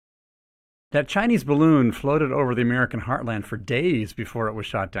That Chinese balloon floated over the American heartland for days before it was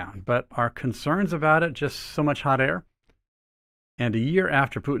shot down. But are concerns about it just so much hot air? And a year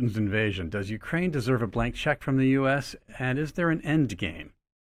after Putin's invasion, does Ukraine deserve a blank check from the U.S.? And is there an end game?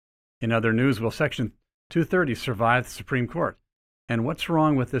 In other news, will Section 230 survive the Supreme Court? And what's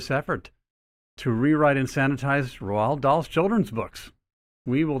wrong with this effort to rewrite and sanitize Roald Dahl's children's books?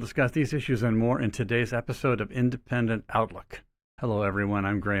 We will discuss these issues and more in today's episode of Independent Outlook. Hello, everyone.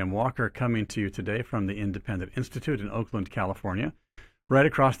 I'm Graham Walker, coming to you today from the Independent Institute in Oakland, California, right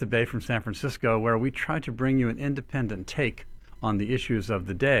across the bay from San Francisco, where we try to bring you an independent take on the issues of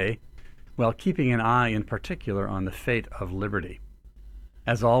the day, while keeping an eye in particular on the fate of liberty.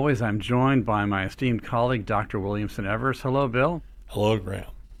 As always, I'm joined by my esteemed colleague, Dr. Williamson Evers. Hello, Bill. Hello, Graham.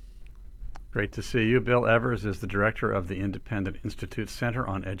 Great to see you. Bill Evers is the director of the Independent Institute Center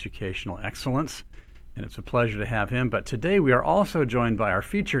on Educational Excellence, and it's a pleasure to have him. But today we are also joined by our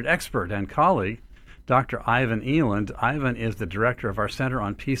featured expert and colleague, Dr. Ivan Eland. Ivan is the director of our Center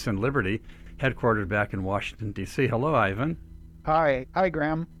on Peace and Liberty, headquartered back in Washington, D.C. Hello, Ivan. Hi,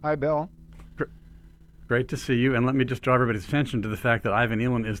 Graham. Hi, Bill. Great to see you. And let me just draw everybody's attention to the fact that Ivan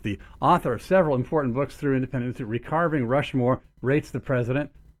Eland is the author of several important books through Independent Institute. Recarving Rushmore Rates the President.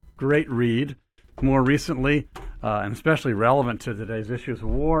 Great read. More recently, and especially relevant to today's issues,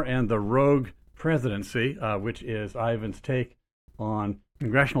 War and the Rogue Presidency, which is Ivan's take on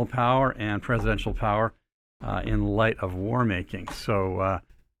congressional power and presidential power in light of war making. So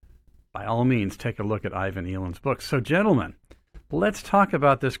by all means, take a look at Ivan Eland's books. So gentlemen, let's talk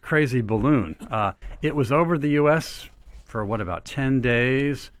about this crazy balloon. It was over the U.S. for, about 10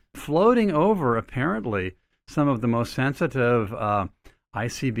 days, floating over, apparently, some of the most sensitive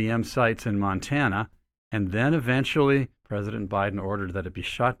ICBM sites in Montana, and then eventually President Biden ordered that it be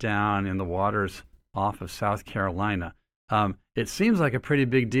shot down in the waters off of South Carolina. It seems like a pretty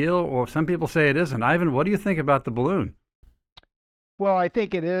big deal, or some people say it isn't. Ivan, what do you think about the balloon? Well, I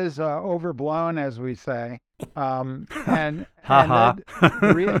think it is overblown, as we say. The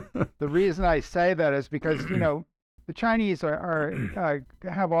reason I say that is because, the Chinese are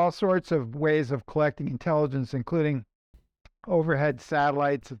have all sorts of ways of collecting intelligence, including overhead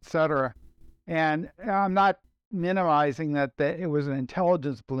satellites, etc. And I'm not minimizing that it was an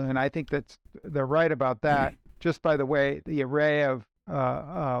intelligence balloon. I think they're right about that. Just by the way, the array of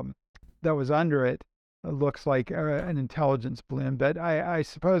that was under it looks like an intelligence balloon. But I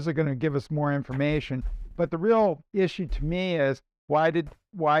suppose they're going to give us more information. But the real issue to me is why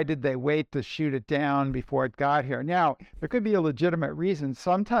did they wait to shoot it down before it got here? Now, there could be a legitimate reason.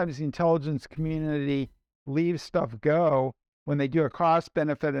 Sometimes the intelligence community leaves stuff go when they do a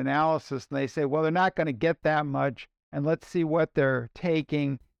cost-benefit analysis, and they say, well, they're not going to get that much, and let's see what they're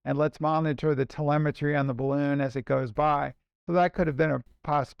taking, and let's monitor the telemetry on the balloon as it goes by. So that could have been a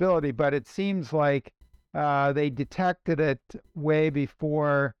possibility, but it seems like they detected it way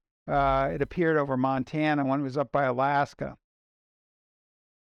before it appeared over Montana when it was up by Alaska.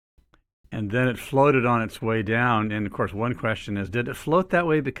 And then it floated on its way down. And of course, one question is, did it float that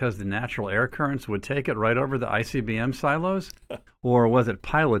way because the natural air currents would take it right over the ICBM silos? Or was it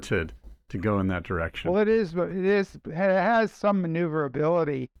piloted to go in that direction? Well, it has some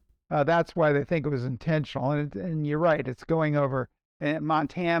maneuverability. That's why they think it was intentional. And you're right, it's going over. And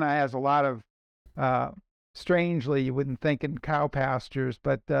Montana has a lot of strangely, you wouldn't think in cow pastures,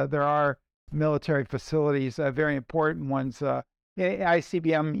 but there are military facilities, very important ones.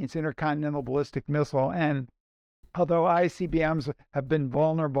 ICBM means intercontinental ballistic missile, and although ICBMs have been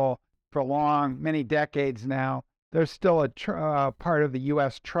vulnerable for many decades now, they're still a part of the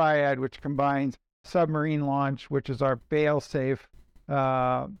U.S. triad, which combines submarine launch, which is our fail-safe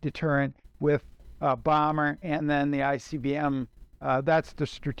deterrent, with bomber, and then the ICBM. That's the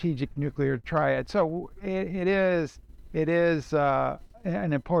strategic nuclear triad. So it is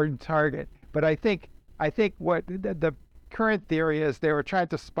an important target. But I think what the current theory is, they were trying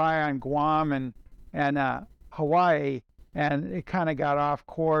to spy on Guam and Hawaii, and it kind of got off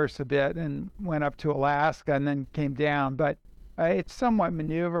course a bit and went up to Alaska and then came down. But it's somewhat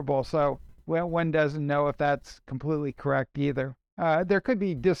maneuverable, so one doesn't know if that's completely correct either. There could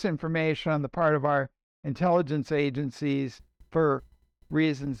be disinformation on the part of our intelligence agencies for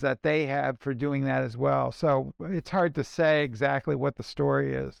reasons that they have for doing that as well. So it's hard to say exactly what the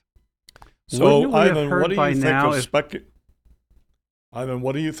story is. So, Ivan, what do you think of Ivan,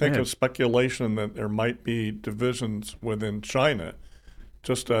 what do you think of speculation that there might be divisions within China?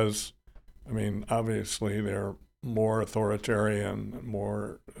 Just as, obviously they're more authoritarian,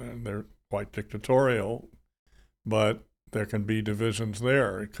 and they're quite dictatorial, but there can be divisions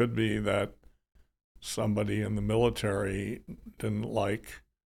there. It could be that somebody in the military didn't like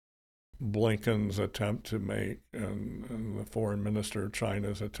Blinken's attempt to make and the foreign minister of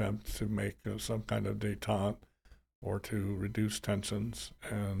China's attempt to make some kind of détente or to reduce tensions,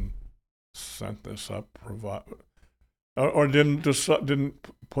 and sent this up, or didn't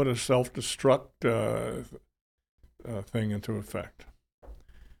put a self-destruct thing into effect.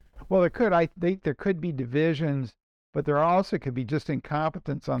 Well, I think there could be divisions, but there also could be just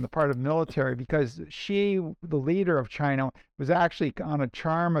incompetence on the part of military, because the leader of China, was actually on a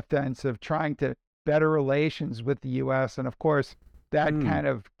charm offensive trying to better relations with the U.S. And of course, that kind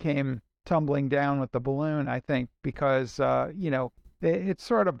of came tumbling down with the balloon, I think, because, it's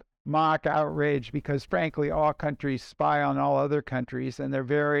sort of mock outrage, because frankly, all countries spy on all other countries, and they're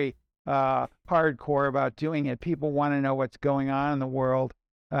very hardcore about doing it. People want to know what's going on in the world.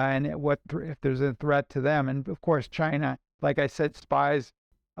 And if there's a threat to them. And of course, China, like I said, spies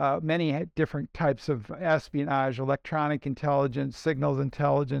many different types of espionage, electronic intelligence, signals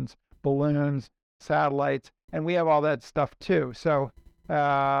intelligence, balloons, satellites, and we have all that stuff too. So,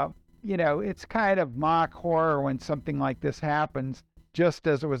 it's kind of mock horror when something like this happens, just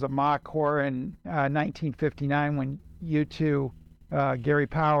as it was a mock horror in 1959 when U-2 Gary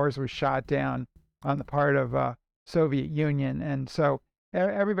Powers was shot down on the part of Soviet Union. And so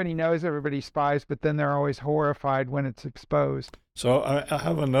everybody knows everybody spies, but then they're always horrified when it's exposed. So I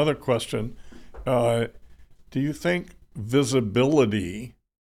have another question. Do you think visibility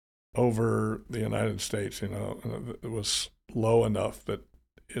over the United States, it was low enough that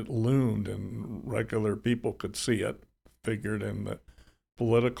it loomed and regular people could see it, figured in the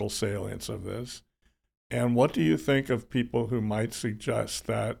political salience of this? And what do you think of people who might suggest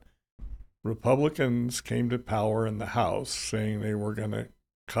that Republicans came to power in the House saying they were going to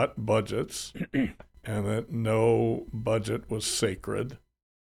cut budgets and that no budget was sacred,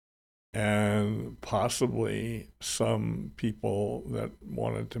 and possibly some people that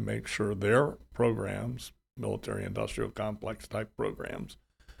wanted to make sure their programs, military-industrial complex type programs,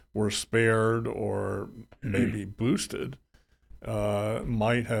 were spared or maybe boosted,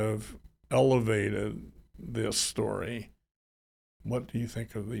 might have elevated this story? What do you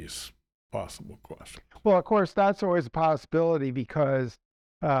think of these possible questions? Well, of course, that's always a possibility, because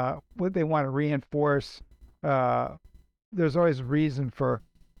what they want to reinforce, there's always a reason for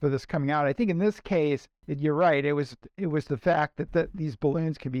this coming out. I think in this case, you're right. It was the fact that these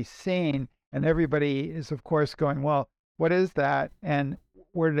balloons can be seen, and everybody is, of course, going, well, what is that, and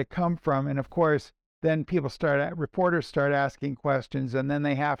where did it come from? And of course, then reporters start asking questions, and then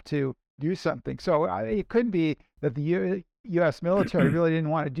they have to do something. So it could be that the U.S. military really didn't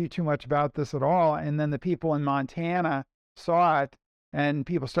want to do too much about this at all, and then the people in Montana saw it, and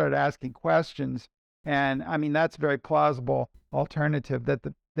people started asking questions. And I mean, that's a very plausible alternative, that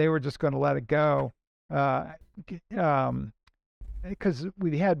they were just going to let it go, because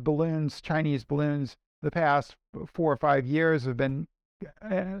we've had balloons, Chinese balloons, the past 4 or 5 years have been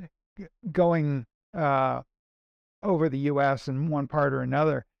going over the U.S. in one part or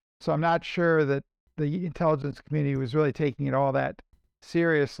another. So I'm not sure that the intelligence community was really taking it all that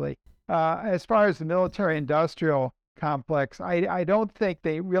seriously. As far as the military-industrial complex, I don't think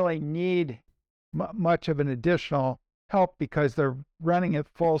they really need much of an additional help, because they're running at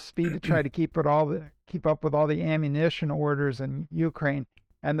full speed to try to keep up with all the ammunition orders in Ukraine.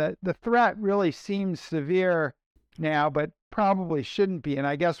 And the threat really seems severe now, but probably shouldn't be. And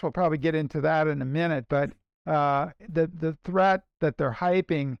I guess we'll probably get into that in a minute. But the threat that they're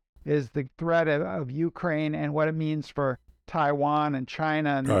hyping is the threat of Ukraine and what it means for Taiwan and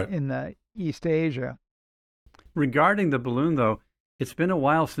China in the East Asia. Regarding the balloon, though, it's been a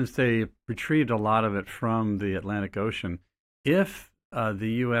while since they retrieved a lot of it from the Atlantic Ocean. If the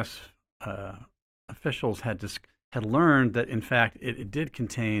U.S. Officials had learned that, in fact, it did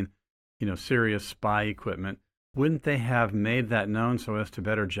contain, serious spy equipment, wouldn't they have made that known so as to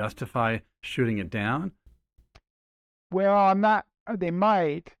better justify shooting it down? Well, they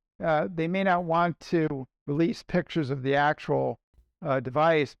might. They may not want to release pictures of the actual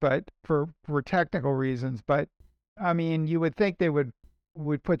device, but for technical reasons. But I mean, you would think they would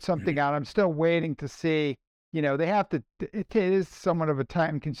put something out. I'm still waiting to see. They have to. It is somewhat of a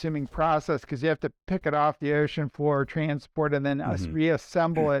time-consuming process, because you have to pick it off the ocean floor, transport, and then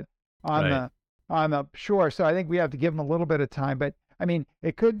reassemble it on the shore. So I think we have to give them a little bit of time. But I mean,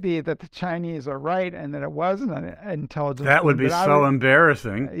 it could be that the Chinese are right and that it wasn't an intelligence. That would be so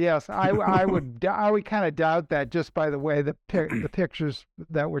embarrassing. Yes, I would kind of doubt that, just by the way the pictures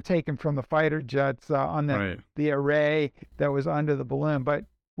that were taken from the fighter jets on the array that was under the balloon. But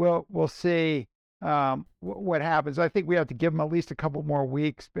we'll see what happens. I think we have to give them at least a couple more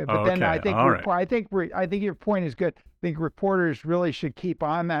weeks. But then I think I think your point is good. I think reporters really should keep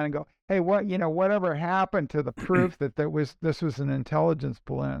on that and go, hey, whatever happened to the proof that this was an intelligence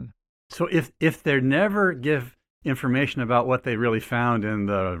balloon? So if they never give information about what they really found in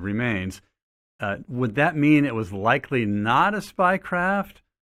the remains, would that mean it was likely not a spy craft,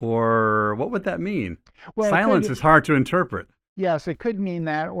 or what would that mean? Well, silence is hard to interpret. Yes, it could mean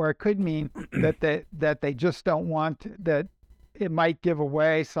that, or it could mean that they just don't want that. It might give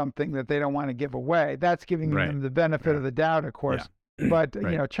away something that they don't want to give away. That's giving them the benefit of the doubt, of course. Yeah.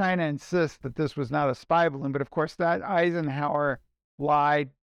 But China insists that this was not a spy balloon. But of course, that Eisenhower lied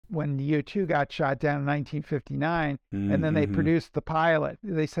when the U-2 got shot down in 1959, and then they produced the pilot.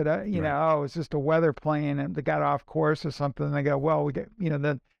 They said, oh, it's just a weather plane, and they got off course or something. And they go, well,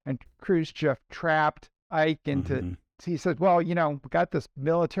 and Khrushchev trapped Ike into. He said, well, we got this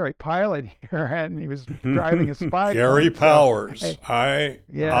military pilot here, and he was driving a spy Gary plane. Powers. I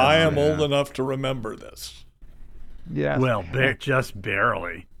am old enough to remember this. Yes. Well, just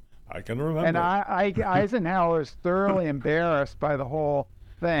barely. I can remember. And Eisenhower is thoroughly embarrassed by the whole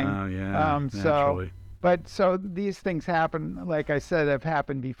thing. Oh, yeah, naturally. So these things happen, like I said, have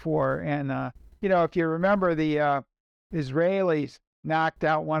happened before. And, if you remember, the Israelis knocked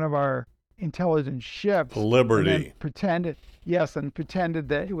out one of our intelligence ships, Liberty, and pretended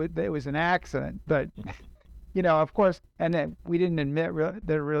that it was an accident, but of course, and then we didn't admit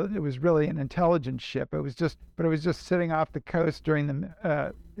that it was really an intelligence ship. It was just sitting off the coast during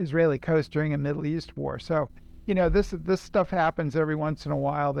the Israeli coast during a Middle East war. So this stuff happens every once in a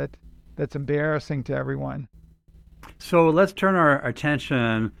while that's embarrassing to everyone. So let's turn our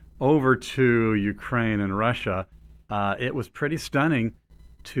attention over to Ukraine and Russia. It was pretty stunning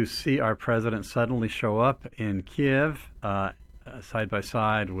to see our president suddenly show up in Kiev side by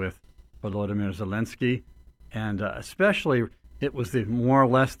side with Volodymyr Zelensky. And especially, it was more or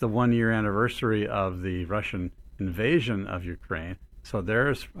less the 1-year anniversary of the Russian invasion of Ukraine. So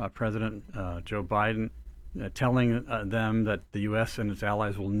there's President Joe Biden telling them that the U.S. and its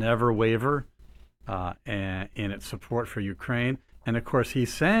allies will never waver in its support for Ukraine. And of course,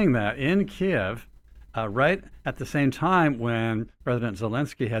 he's saying that in Kiev, right at the same time when President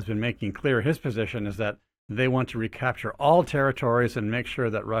Zelensky has been making clear his position is that they want to recapture all territories and make sure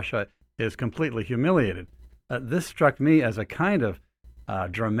that Russia is completely humiliated. This struck me as a kind of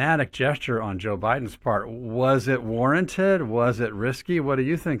dramatic gesture on Joe Biden's part. Was it warranted? Was it risky? What do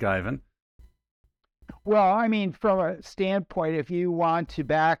you think, Ivan? Well, I mean, from a standpoint, if you want to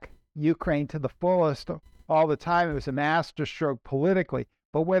back Ukraine to the fullest all the time, it was a masterstroke politically.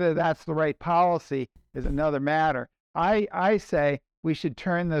 But whether that's the right policy is another matter. I say we should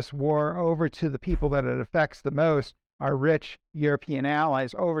turn this war over to the people that it affects the most, our rich European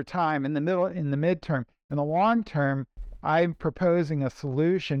allies, over time, in the midterm. In the long term, I'm proposing a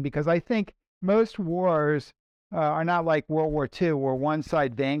solution because I think most wars are not like World War II, where one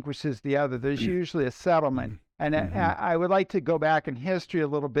side vanquishes the other. There's usually a settlement. And I would like to go back in history a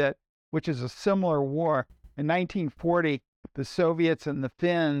little bit, which is a similar war. In 1940, the Soviets and the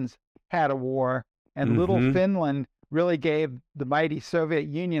Finns had a war, and little Finland really gave the mighty Soviet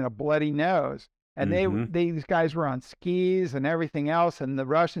Union a bloody nose. And these guys were on skis and everything else, and the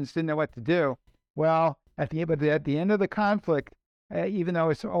Russians didn't know what to do. Well, at the end of the conflict, even though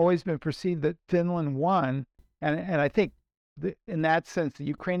it's always been perceived that Finland won, and I think in that sense the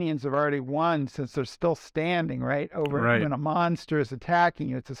Ukrainians have already won since they're still standing right when a monster is attacking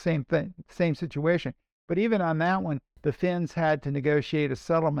you. It's the same thing, same situation. But even on that one, the Finns had to negotiate a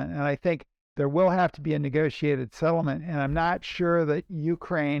settlement, and I think there will have to be a negotiated settlement. And I'm not sure that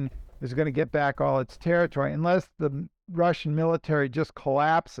Ukraine is going to get back all its territory unless the Russian military just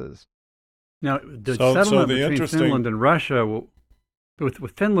collapses. Now, the settlement between Finland and Russia,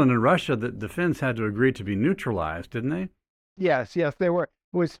 with Finland and Russia, the Finns had to agree to be neutralized, didn't they? Yes, they were.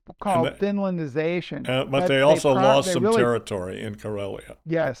 It was called Finlandization. But they also lost some territory in Karelia.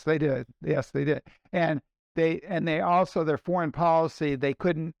 Yes, they did. And they also, their foreign policy, they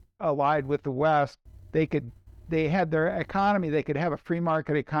couldn't ally with the West. They had their economy. They could have a free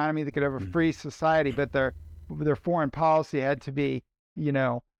market economy. They could have a free society, but their foreign policy had to be,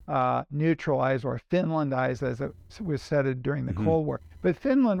 neutralized or Finlandized, as it was said during the Cold War. But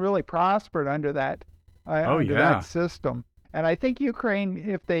Finland really prospered under that that system. And I think Ukraine,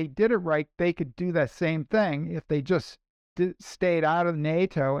 if they did it right, they could do that same thing if they just stayed out of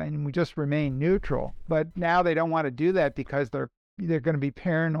NATO and we just remained neutral. But now they don't want to do that because they're going to be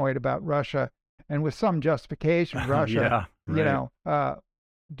paranoid about Russia, and with some justification, Russia,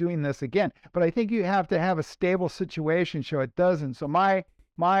 doing this again. But I think you have to have a stable situation so it doesn't. So my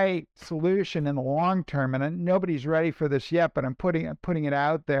my solution in the long term, and nobody's ready for this yet, but I'm putting it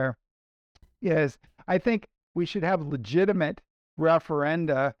out there, is I think we should have legitimate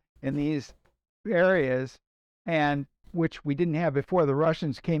referenda in these areas, and which we didn't have before the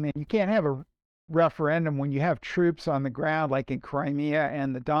Russians came in. You can't have a referendum when you have troops on the ground, like in Crimea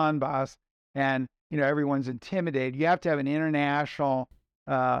and the Donbass, and everyone's intimidated. You have to have an international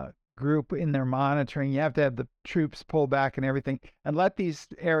group in there monitoring. You have to have the troops pull back and everything, and let these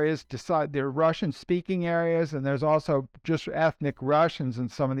areas decide. They're Russian-speaking areas, and there's also just ethnic Russians in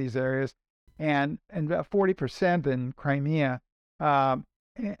some of these areas, and about 40% in Crimea. And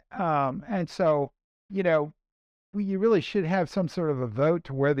so, you really should have some sort of a vote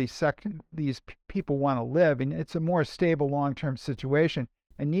to where these people want to live, and it's a more stable long-term situation.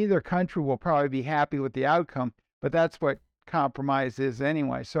 And neither country will probably be happy with the outcome, but that's what compromise is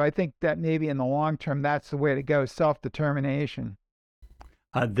anyway. So I think that maybe in the long term, that's the way to go: self-determination.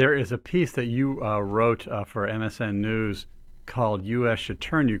 There is a piece that you wrote for MSN News called "U.S. Should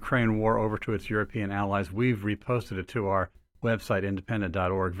Turn Ukraine War Over to Its European Allies." We've reposted it to our website,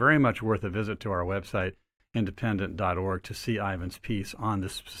 independent.org. Very much worth a visit to our website, independent.org, to see Ivan's piece on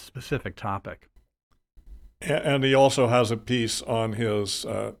this specific topic. And he also has a piece on his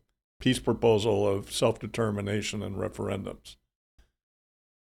peace proposal of self-determination and referendums.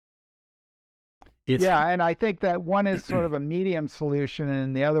 Yeah, and I think that one is sort of a medium solution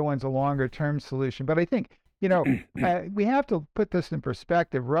and the other one's a longer-term solution. But I think, we have to put this in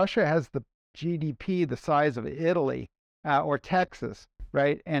perspective. Russia has the GDP the size of Italy or Texas,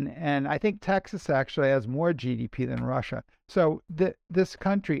 right? And I think Texas actually has more GDP than Russia. So this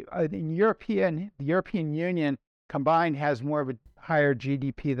country, the European Union combined, has more of a higher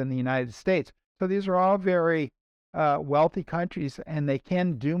GDP than the United States. So these are all very wealthy countries, and they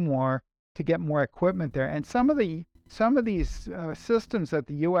can do more to get more equipment there. And some of these systems that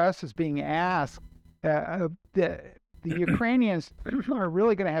the U.S. is being asked, the Ukrainians are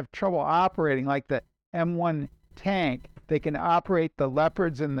really going to have trouble operating, like the M1 tank. They can operate the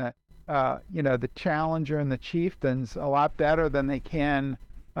Leopards and the the Challenger and the Chieftains a lot better than they can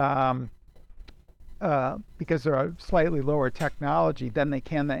because they're a slightly lower technology than they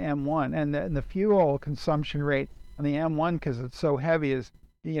can the M1. And the fuel consumption rate on the M1, because it's so heavy, is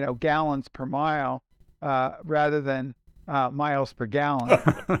gallons per mile rather than miles per gallon.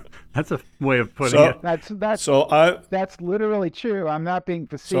 That's a way of putting it. That's literally true. I'm not being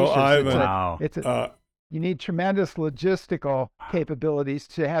facetious. So Ivan, you need tremendous logistical capabilities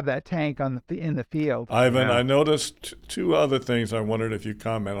to have that tank in the field. Ivan, I noticed two other things I wondered if you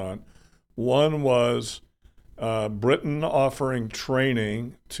comment on. One was Britain offering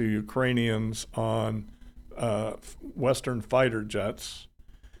training to Ukrainians on Western fighter jets.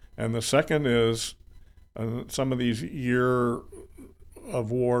 And the second is some of these year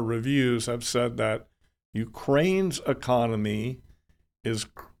of war reviews have said that Ukraine's economy is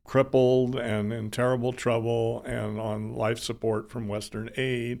crippled and in terrible trouble and on life support from Western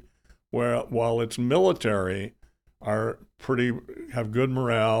aid, while its military have good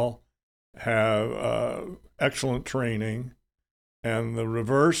morale, have excellent training, and the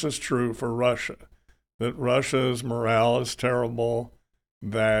reverse is true for Russia, that Russia's morale is terrible,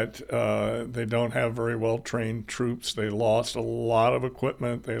 that they don't have very well-trained troops. They lost a lot of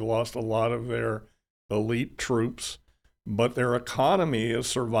equipment. They lost a lot of their elite troops. But their economy is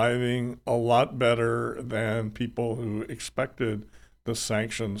surviving a lot better than people who expected the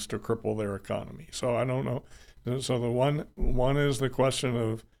sanctions to cripple their economy. So I don't know. So the one is the question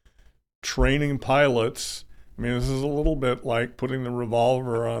of training pilots. I mean, this is a little bit like putting the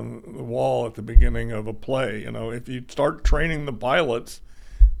revolver on the wall at the beginning of a play. If you start training the pilots,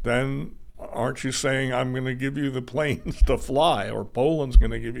 then aren't you saying, I'm going to give you the planes to fly, or Poland's going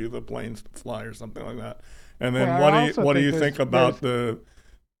to give you the planes to fly, or something like that? And then what do you think about the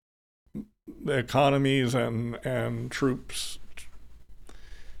economies and troops?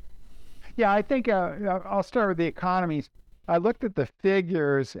 Yeah, I think I'll start with the economies. I looked at the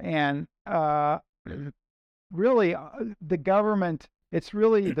figures, and really the government, it's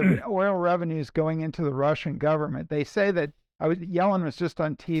really the oil revenues going into the Russian government. They say that Yellen was just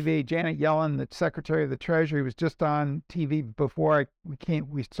on TV. Janet Yellen, the Secretary of the Treasury, was just on TV before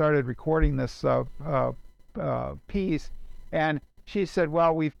we started recording this piece, and she said,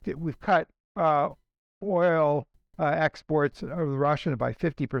 well, we've cut oil exports of Russia by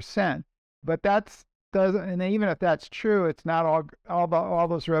 50%, but and even if that's true, it's not all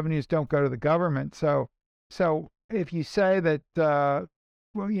those revenues don't go to the government. So if you say that 40%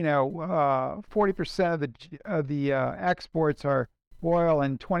 of the exports are oil,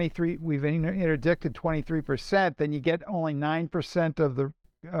 and we've interdicted 23%, then you get only 9% of the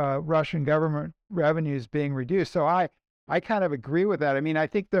Russian government revenues being reduced. So I kind of agree with that. I mean, I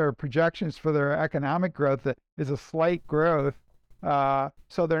think there are projections for their economic growth that is a slight growth.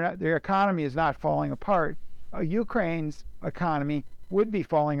 So their economy is not falling apart. Ukraine's economy would be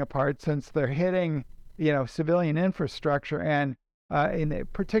falling apart since they're hitting, civilian infrastructure, and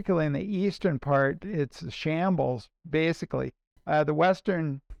particularly in the eastern part, it's shambles basically. The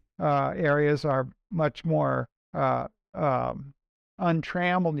western areas are much more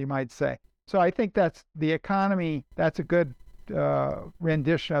untrammeled, you might say. So I think that's the economy. That's a good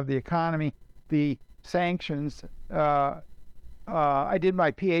rendition of the economy. The sanctions. I did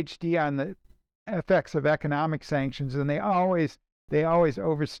my PhD on the effects of economic sanctions, and they always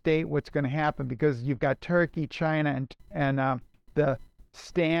overstate what's going to happen because you've got Turkey, China, and the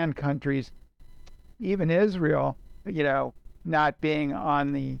stand countries, even Israel, not being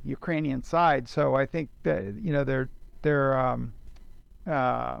on the Ukrainian side. So I think that there's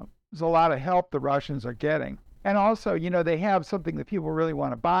a lot of help the Russians are getting. And also, they have something that people really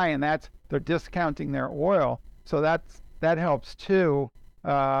want to buy, and that's they're discounting their oil. So that helps too.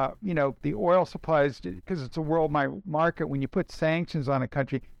 The oil supplies, because it's a world market, when you put sanctions on a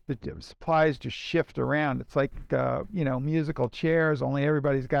country, the supplies just shift around. It's like, musical chairs, only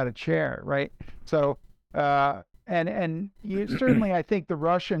everybody's got a chair, right? So, and you certainly, I think the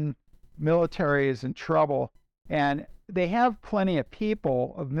Russian military is in trouble, and they have plenty of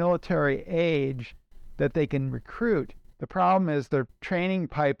people of military age that they can recruit. The problem is their training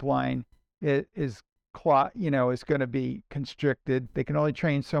pipeline is going to be constricted. They can only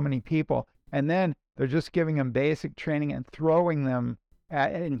train so many people, and then they're just giving them basic training and throwing them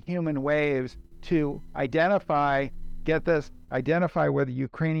in human waves to identify where the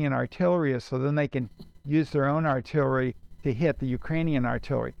Ukrainian artillery is, so then they can use their own artillery to hit the Ukrainian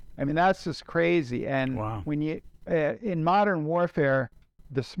artillery. I mean, that's just crazy. And wow. When you in modern warfare,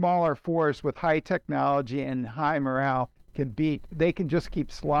 the smaller force with high technology and high morale they can just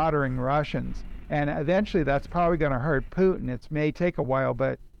keep slaughtering Russians. And eventually that's probably going to hurt Putin. It may take a while,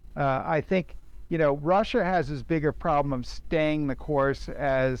 but I think, Russia has as big a problem of staying the course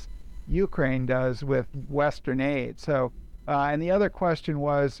as Ukraine does with Western aid. So, and the other question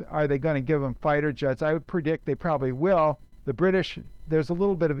was, are they going to give them fighter jets? I would predict they probably will. The British, there's a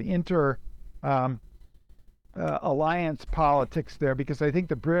little bit of alliance politics there, because I think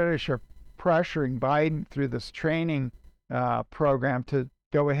the British are pressuring Biden through this training program to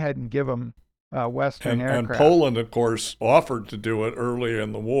go ahead and give them Western aircraft. And Poland, of course, offered to do it early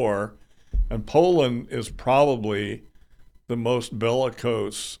in the war. And Poland is probably the most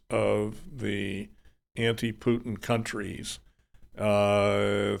bellicose of the anti-Putin countries.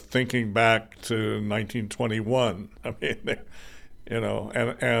 Thinking back to 1921, I mean, in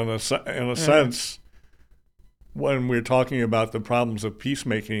a sense, when we're talking about the problems of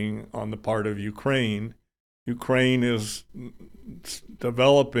peacemaking on the part of Ukraine is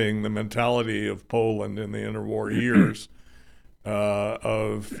developing the mentality of Poland in the interwar years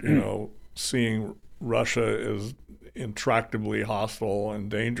of, seeing Russia as intractably hostile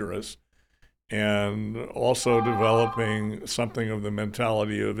and dangerous, and also developing something of the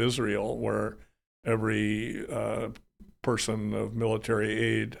mentality of Israel, where every person of military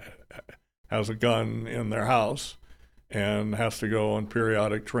aid has a gun in their house and has to go on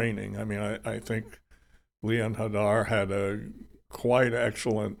periodic training. I mean, I think Leon Hadar had a quite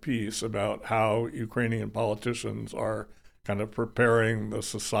excellent piece about how Ukrainian politicians are kind of preparing the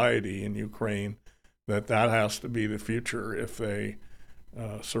society in Ukraine that has to be the future if they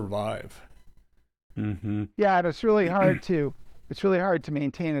survive. Mm-hmm. Yeah, and it's really hard to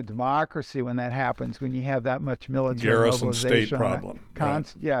maintain a democracy when that happens, when you have that much military garrison mobilization. State problem.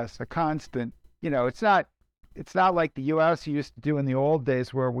 Yes, a constant. It's not like the U.S. used to do in the old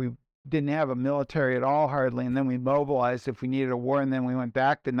days, where we didn't have a military at all hardly, and then we mobilized if we needed a war, and then we went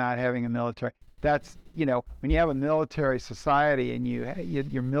back to not having a military. That's, when you have a military society and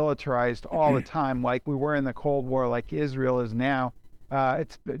you're militarized all the time, like we were in the Cold War, like Israel is now,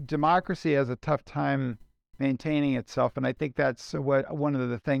 democracy has a tough time maintaining itself, and I think that's one of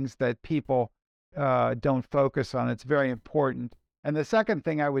the things that people don't focus on. It's very important. And the second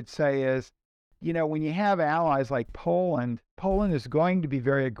thing I would say is, when you have allies like Poland is going to be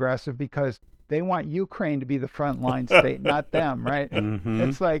very aggressive because they want Ukraine to be the frontline state, not them, right? Mm-hmm.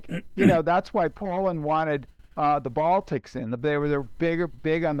 It's like, that's why Poland wanted the Baltics in. They were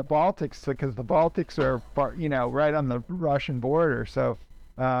big on the Baltics, because the Baltics are, right on the Russian border. So,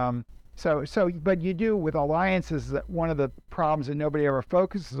 but you do with alliances, that one of the problems that nobody ever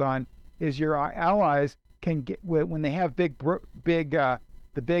focuses on is your allies can get, when they have the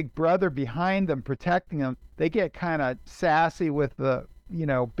big brother behind them protecting them, they get kind of sassy with the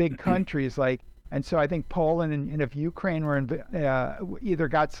big countries like. And so I think Poland and if Ukraine were either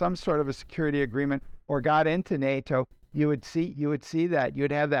got some sort of a security agreement or got into NATO, you would see that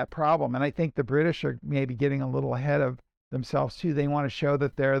you'd have that problem. And I think the British are maybe getting a little ahead of themselves too. They want to show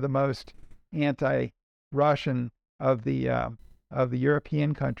that they're the most anti-Russian of the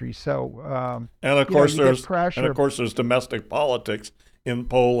European countries. So and of course there's domestic politics in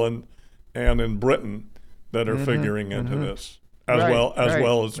Poland and in Britain that are figuring into this. As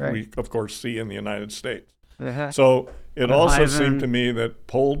well as we, of course, see in the United States. So it also seemed to me that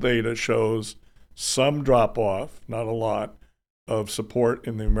poll data shows some drop-off, not a lot, of support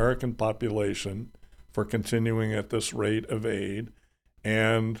in the American population for continuing at this rate of aid.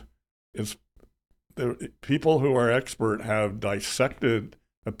 And the people who are expert have dissected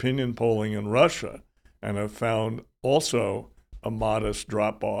opinion polling in Russia and have found also a modest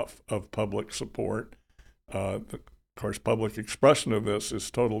drop-off of public support. Of course, public expression of this is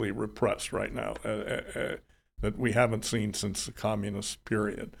totally repressed right now, that we haven't seen since the communist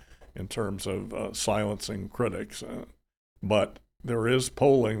period in terms of silencing critics. But there is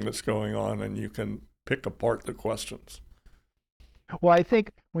polling that's going on, and you can pick apart the questions. Well, I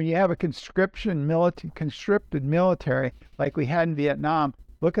think when you have a conscripted military like we had in Vietnam,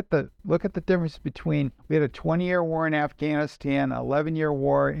 look at the difference between, we had a 20-year war in Afghanistan, an 11-year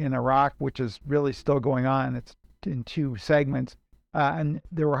war in Iraq, which is really still going on. It's in two segments, and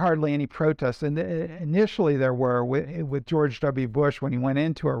there were hardly any protests. And initially there were with George W. Bush when he went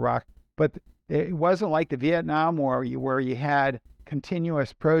into Iraq, but it wasn't like the Vietnam War where you had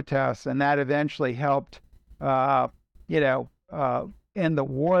continuous protests, and that eventually helped, end the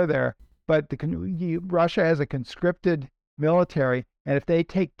war there. But Russia has a conscripted military, and if they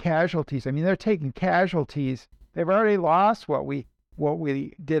take casualties, I mean, they're taking casualties. They've already lost what we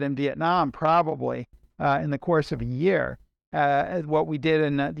did in Vietnam, probably. In the course of a year, what we did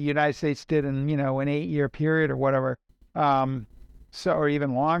in the United States did in an 8-year period or whatever, or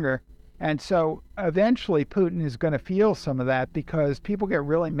even longer. And so eventually Putin is going to feel some of that, because people get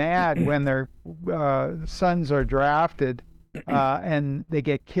really mad when their sons are drafted and they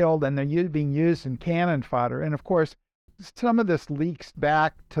get killed and they're being used in cannon fodder. And of course, some of this leaks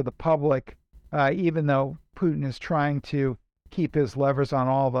back to the public, even though Putin is trying to keep his levers on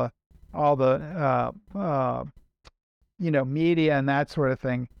all the media and that sort of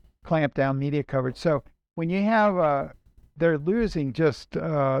thing, clamp down media coverage. So when you have they're losing just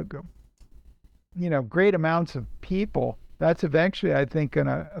great amounts of people, that's eventually, I think, going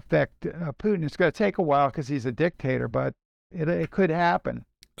to affect Putin. It's going to take a while because he's a dictator, but it could happen.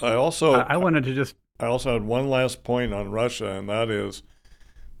 I also had one last point on Russia, and that is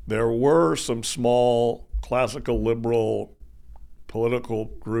there were some small classical liberal political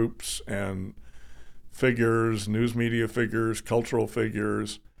groups and figures, news media figures, cultural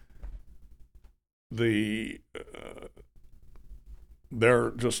figures. They're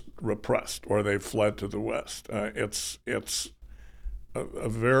just repressed, or they've fled to the West. It's a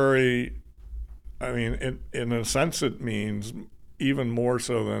very, I mean, in a sense, it means even more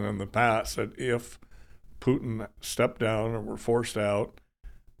so than in the past that if Putin stepped down or were forced out,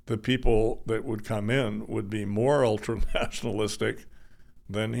 the people that would come in would be more ultra-nationalistic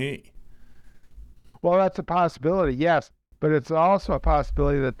than he. Well, that's a possibility, yes. But it's also a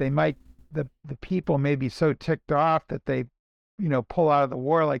possibility that the people may be so ticked off that they, pull out of the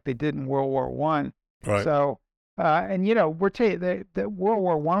war like they did in World War I. Right. So, the World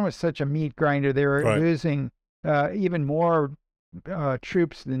War I was such a meat grinder. They were losing even more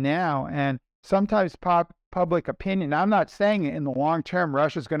troops than now. And sometimes public opinion, I'm not saying in the long term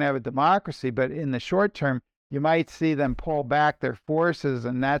Russia's going to have a democracy, but in the short term, you might see them pull back their forces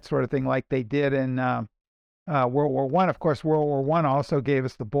and that sort of thing like they did in World War I. Of course, World War I also gave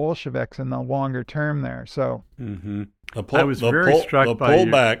us the Bolsheviks in the longer term there. So I was very struck by the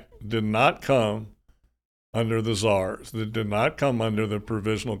pullback did not come under the czars. It did not come under the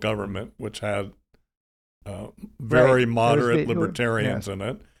provisional government, which had very moderate libertarians in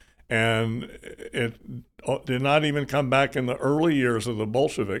it. And it did not even come back in the early years of the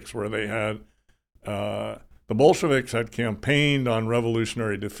Bolsheviks, where they had the Bolsheviks had campaigned on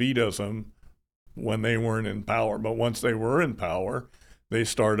revolutionary defeatism when they weren't in power. But once they were in power, they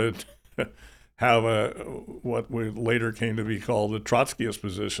started have what we later came to be called the Trotskyist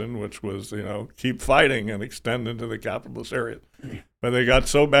position, which was, keep fighting and extend into the capitalist area. But they got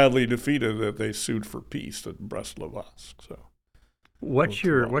so badly defeated that they sued for peace at Brest-Litovsk. So what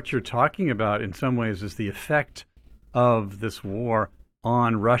you're talking about in some ways is the effect of this war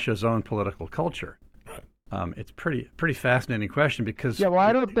on Russia's own political culture. It's pretty fascinating question because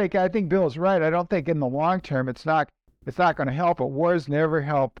I think Bill's right. I don't think in the long term it's not. it's not going to help. But wars never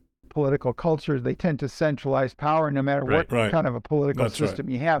help political cultures. They tend to centralize power no matter what kind of a political system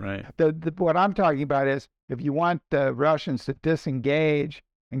you have. What I'm talking about is if you want the Russians to disengage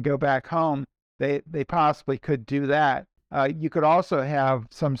and go back home, they possibly could do that. You could also have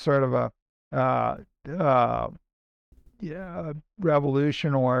some sort of a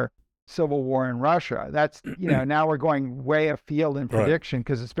revolution or civil war in Russia. That's now we're going way afield in prediction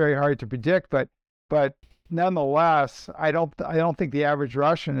because it's very hard to predict. But nonetheless, I don't think the average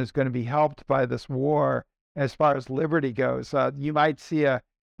Russian is going to be helped by this war as far as liberty goes. You might see a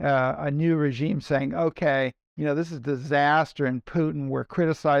new regime saying, okay, this is a disaster, and Putin, we're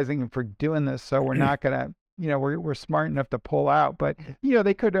criticizing him for doing this, so we're not going to. We're smart enough to pull out, but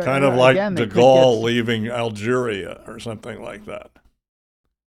they could kind of like de Gaulle leaving Algeria or something like that.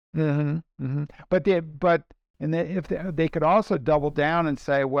 If they could also double down and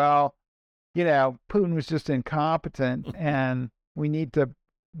say, well, Putin was just incompetent, and we need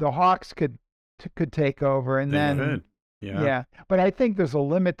the Hawks could take over, and then But I think there's a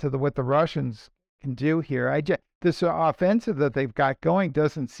limit to what the Russians can do here. This offensive that they've got going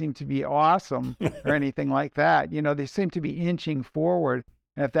doesn't seem to be awesome or anything like that. They seem to be inching forward.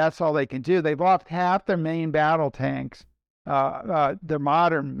 And if that's all they can do, they've lost half their main battle tanks, their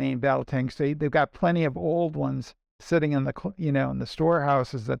modern main battle tanks. They've got plenty of old ones sitting in in the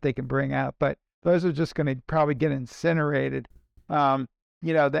storehouses that they can bring out, but those are just going to probably get incinerated. And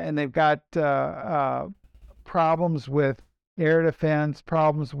they've got problems with air defense,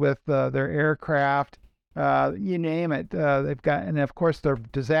 problems with their aircraft. You name it. They've got, and of course, their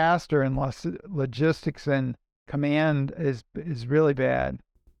disaster and logistics and command is really bad.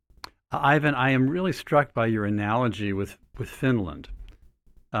 Ivan, I am really struck by your analogy with Finland.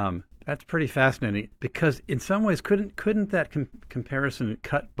 That's pretty fascinating because in some ways, couldn't that comparison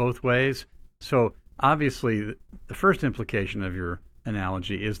cut both ways? So obviously, the first implication of your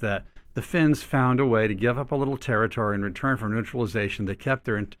analogy is that the Finns found a way to give up a little territory in return for neutralization. They kept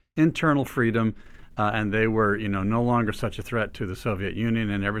their internal freedom. And they were, no longer such a threat to the Soviet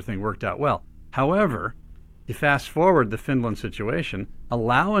Union, and everything worked out well. However, you fast forward the Finland situation,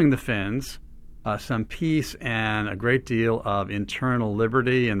 allowing the Finns some peace and a great deal of internal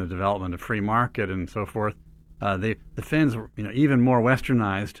liberty and the development of free market and so forth. The Finns were, even more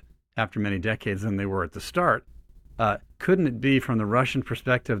westernized after many decades than they were at the start. Couldn't it be, from the Russian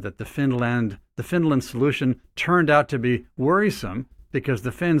perspective, that the Finland solution turned out to be worrisome? Because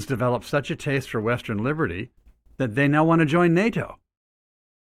the Finns developed such a taste for Western liberty that they now want to join NATO.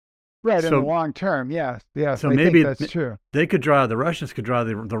 Right, in the long term, yes. So maybe that's true. The Russians could draw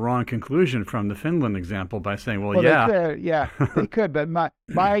the wrong conclusion from the Finland example by saying, they could. But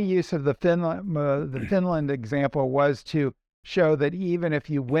my use of the Finland example was to show that even if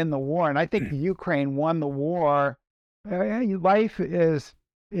you win the war, and I think Ukraine won the war, life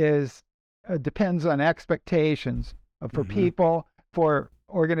depends on expectations for people, for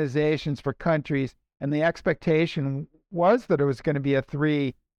organizations, for countries, and the expectation was that it was going to be a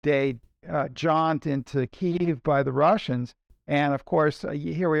 3-day jaunt into Kyiv by the Russians. And of course,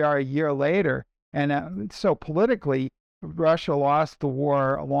 here we are a year later. And so politically, Russia lost the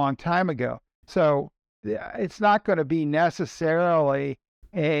war a long time ago. So it's not going to be necessarily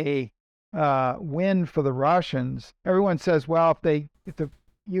a win for the Russians. Everyone says, well, if the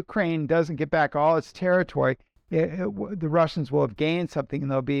Ukraine doesn't get back all its territory, the Russians will have gained something, and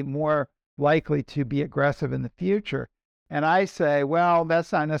they'll be more likely to be aggressive in the future. And I say, well,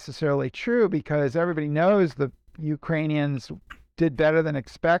 that's not necessarily true, because everybody knows the Ukrainians did better than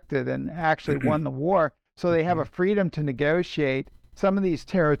expected and actually won the war. So they have a freedom to negotiate. Some of these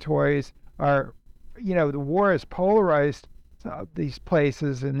territories are, the war has polarized these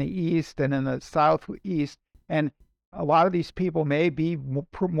places in the east and in the southeast. And a lot of these people may be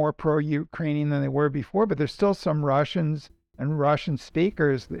more pro-Ukrainian than they were before, but there's still some Russians and Russian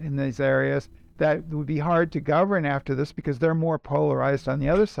speakers in these areas that would be hard to govern after this because they're more polarized on the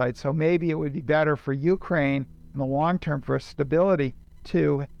other side. So maybe it would be better for Ukraine in the long term, for stability,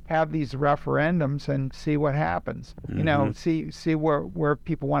 to have these referendums and see what happens. See where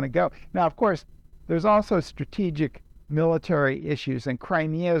people want to go. Now, of course, there's also strategic military issues, and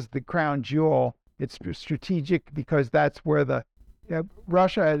Crimea is the crown jewel. It's strategic because that's where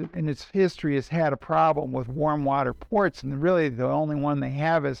Russia in its history has had a problem with warm water ports, and really the only one they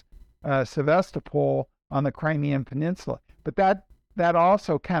have is Sevastopol on the Crimean Peninsula. But that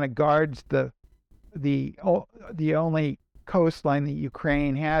also kind of guards the only coastline that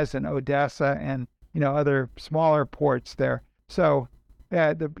Ukraine has in Odessa and other smaller ports there. So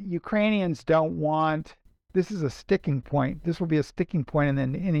the Ukrainians don't want this is a sticking point. This will be a sticking point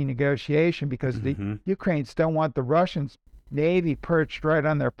in any negotiation because the Ukrainians don't want the Russians Navy perched right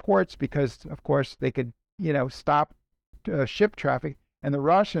on their ports because, of course, they could, stop ship traffic. And the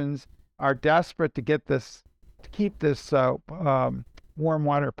Russians are desperate to keep this warm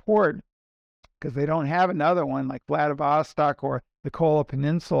water port because they don't have another one like Vladivostok or the Kola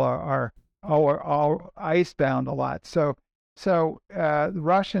Peninsula are all icebound a lot. So the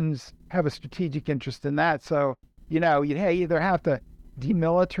Russians have a strategic interest in that. So, you'd either have to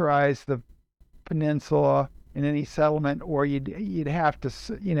demilitarize the peninsula in any settlement, or you'd have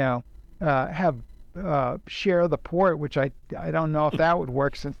to, have share the port, which I don't know if that would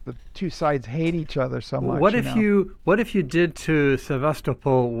work since the two sides hate each other so much. What if you did to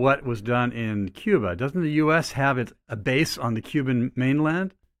Sevastopol what was done in Cuba? Doesn't the U.S. have a base on the Cuban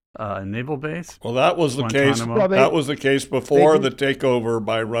mainland, a naval base? Well, that was the case. Well, that was the case before the takeover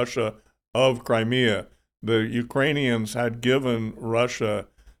by Russia of Crimea. The Ukrainians had given Russia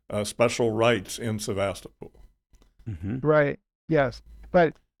special rights in Sevastopol. Right. Yes,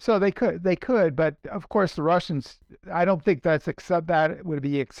 but. So they could, but of course the Russians, I don't think that would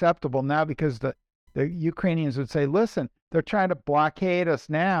be acceptable now because the Ukrainians would say, listen, they're trying to blockade us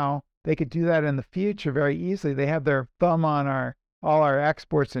now. They could do that in the future very easily. They have their thumb on all our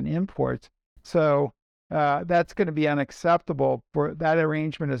exports and imports. So that's going to be unacceptable. That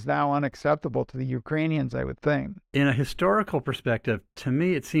arrangement is now unacceptable to the Ukrainians, I would think. In a historical perspective, to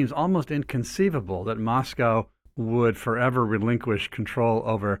me, it seems almost inconceivable that Moscow would forever relinquish control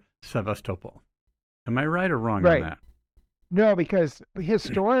over Sevastopol. Am I right or wrong on that? No, because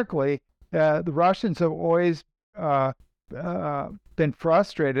historically, the Russians have always been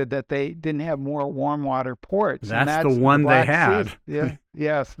frustrated that they didn't have more warm water ports. That's the one they had.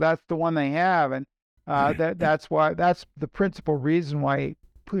 Yes, that's the one they have, and that's the principal reason why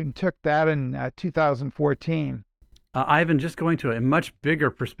Putin took that in 2014. Ivan, just going to a much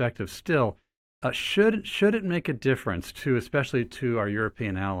bigger perspective still. Should it make a difference especially to our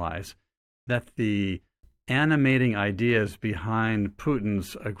European allies, that the animating ideas behind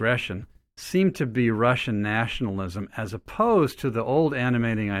Putin's aggression seem to be Russian nationalism as opposed to the old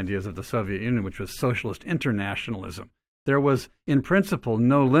animating ideas of the Soviet Union, which was socialist internationalism? There was, in principle,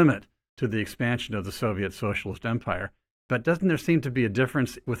 no limit to the expansion of the Soviet socialist empire. But doesn't there seem to be a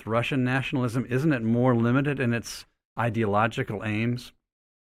difference with Russian nationalism? Isn't it more limited in its ideological aims?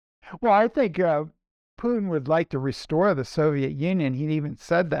 Well, I think Putin would like to restore the Soviet Union. He even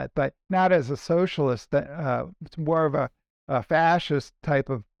said that, but not as a socialist. It's more of a fascist type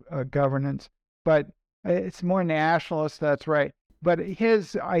of governance, but it's more nationalist. That's right. But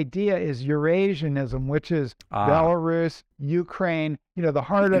his idea is Eurasianism, which is Belarus, Ukraine, the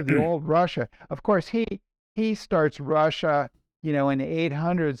heart of the old Russia. Of course, he starts Russia, in the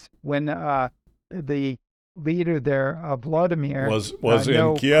 800s when the leader there, Vladimir, was in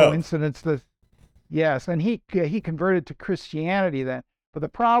no Kiev. Coincidence that, yes, and he converted to Christianity then. But the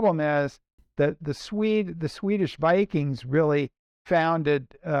problem is that the Swedish Vikings really founded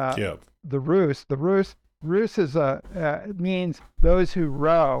Kiev. The Rus. The Rus is means those who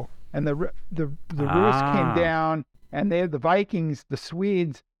row, and the Rus came down, and the Vikings, the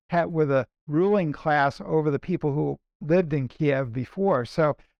Swedes, were the ruling class over the people who lived in Kiev before.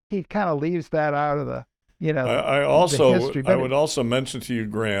 So he kind of leaves that out of the. I would also mention to you,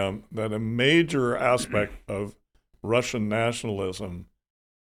 Graham, that a major aspect of Russian nationalism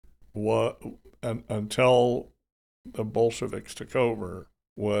until the Bolsheviks took over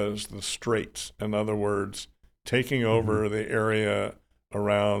was the Straits. In other words, taking over the area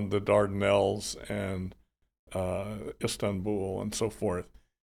around the Dardanelles and Istanbul and so forth.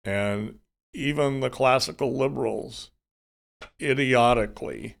 And even the classical liberals,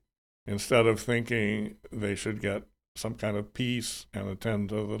 idiotically, instead of thinking they should get some kind of peace and attend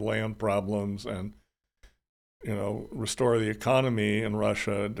to the land problems and, restore the economy in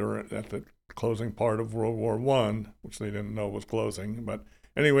Russia at the closing part of World War I, which they didn't know was closing. But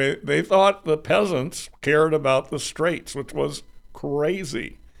anyway, they thought the peasants cared about the Straits, which was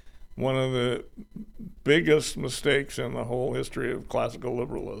crazy. One of the biggest mistakes in the whole history of classical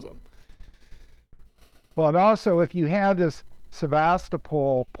liberalism. Well, and also, if you have this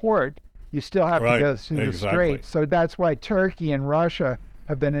Sevastopol port, you still have to go through the Straits. So that's why Turkey and Russia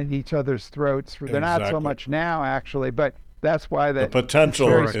have been at each other's throats. They're not so much now, actually, but that's why the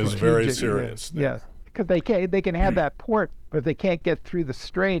potential is very serious. Yes, because they can have that port, but if they can't get through the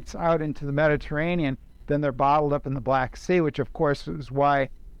Straits out into the Mediterranean, then they're bottled up in the Black Sea, which of course is why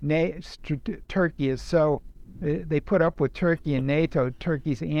Turkey is so. They put up with Turkey and NATO,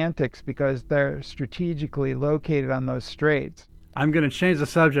 Turkey's antics, because they're strategically located on those straits. I'm going to change the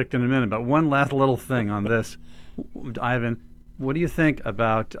subject in a minute, but one last little thing on this. Ivan, what do you think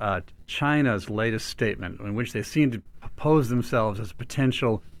about China's latest statement in which they seem to pose themselves as a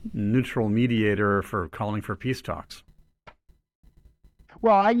potential neutral mediator for calling for peace talks?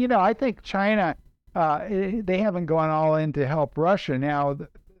 Well, I think China, they haven't gone all in to help Russia. Now,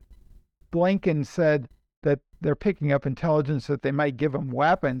 Blinken said that they're picking up intelligence that they might give them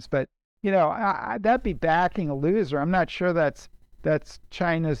weapons, but that'd be backing a loser. I'm not sure that's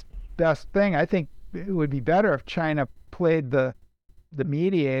China's best thing. I think it would be better if China played the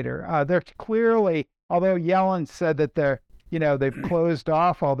mediator. They're clearly, although Yellen said that they've closed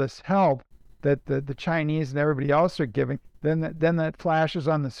off all this help that the Chinese and everybody else are giving, then that flashes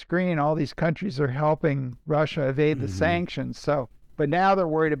on the screen. All these countries are helping Russia evade the sanctions. So, but now they're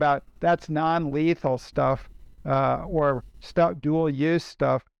worried about that's non-lethal stuff or dual-use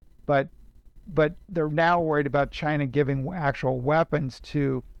stuff. But they're now worried about China giving actual weapons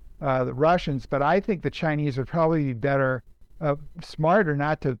to the Russians. But I think the Chinese would probably be smarter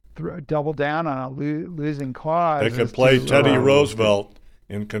not to double down on a losing cause. They could play Teddy Roosevelt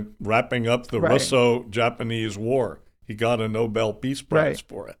in wrapping up the Russo-Japanese War. He got a Nobel Peace Prize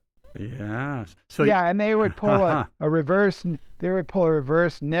for it. Yeah. So and they would pull a reverse. They would pull a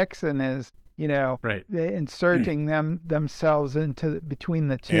reverse Nixon as inserting themselves between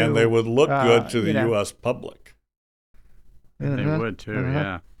the two. And they would look good to the U.S. public. They would too,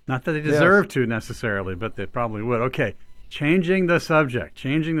 yeah. Not that they deserve to necessarily, but they probably would. Okay, changing the subject,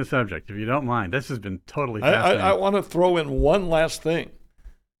 if you don't mind. This has been totally fascinating. I want to throw in one last thing.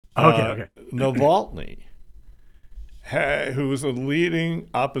 Okay. Navalny, who was a leading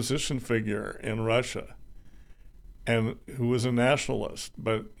opposition figure in Russia, and who was a nationalist,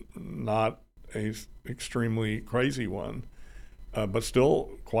 but not a extremely crazy one, but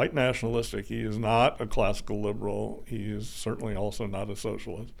still quite nationalistic. He is not a classical liberal. He is certainly also not a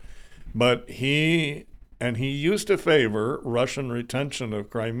socialist. But he used to favor Russian retention of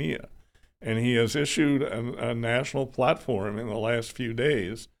Crimea. And he has issued a national platform in the last few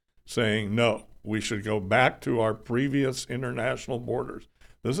days saying, no, we should go back to our previous international borders.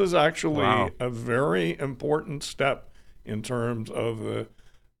 This is actually a very important step in terms of the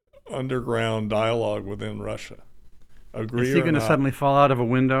underground dialogue within Russia. Agree Is he going to suddenly fall out of a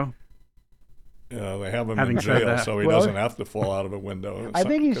window? They have him in jail, so he doesn't have to fall out of a window. I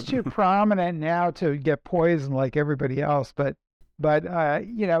think he's too prominent now to get poisoned like everybody else. But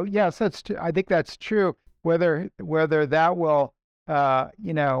yes, that's I think that's true. Whether that will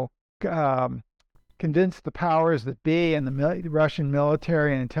convince the powers that be and the Russian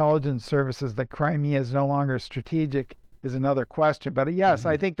military and intelligence services that Crimea is no longer strategic is another question. But yes,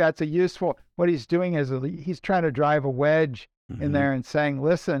 I think that's what he's doing is he's trying to drive a wedge in there and saying,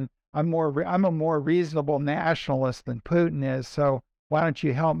 listen, I'm a more reasonable nationalist than Putin is. So why don't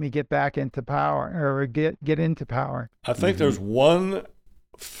you help me get back into power or get into power? I think there's one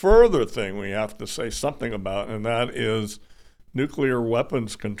further thing we have to say something about, and that is nuclear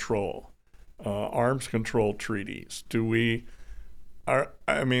weapons control, arms control treaties.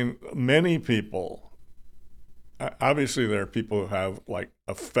 Many people, obviously there are people who have like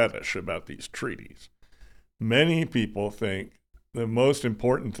a fetish about these treaties. Many people think the most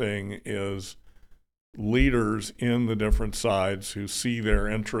important thing is leaders in the different sides who see their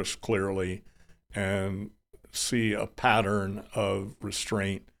interests clearly and see a pattern of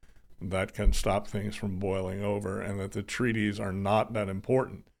restraint that can stop things from boiling over, and that the treaties are not that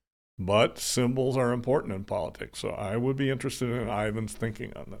important. But symbols are important in politics, so I would be interested in Ivan's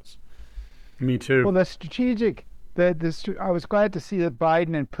thinking on this. Me too. Well, I was glad to see that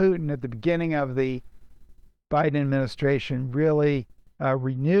Biden and Putin at the beginning of the Biden administration really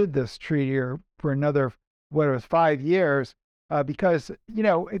renewed this treaty for another, 5 years, because,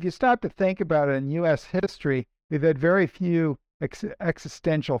 if you stop to think about it in U.S. history, we've had very few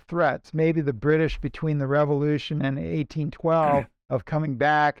existential threats. Maybe the British between the Revolution and 1812 of coming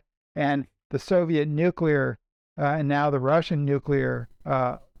back, and the Soviet nuclear and now the Russian nuclear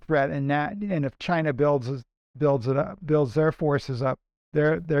threat, and if China builds their forces up,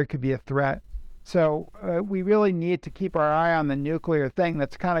 there could be a threat. So we really need to keep our eye on the nuclear thing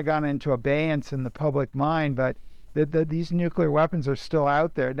that's kind of gone into abeyance in the public mind, but these nuclear weapons are still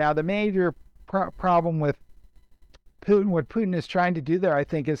out there. Now, the major problem with Putin, what Putin is trying to do there, I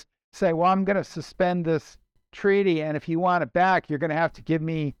think, is say, well, I'm going to suspend this treaty, and if you want it back, you're going to have to give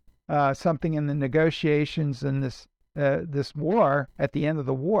me something in the negotiations in this war at the end of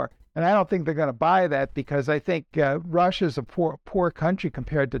the war. And I don't think they're going to buy that, because I think Russia's a poor country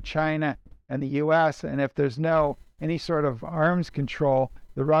compared to China and the U.S., and if there's any sort of arms control,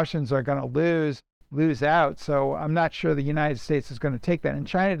 the Russians are going to lose, lose out. So I'm not sure the United States is going to take that. And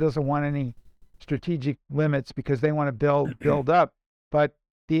China doesn't want any strategic limits because they want to build up. But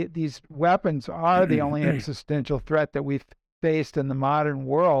these weapons are the only existential threat that we've faced in the modern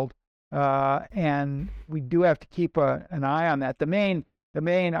world, and we do have to keep an eye on that. The main.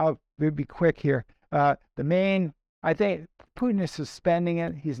 I'll be quick here. The main. I think Putin is suspending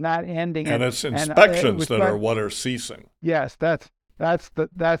it. He's not ending it. And it's inspections that are what are ceasing. Yes, that's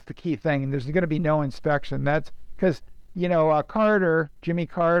the key thing. And there's going to be no inspection. That's because Jimmy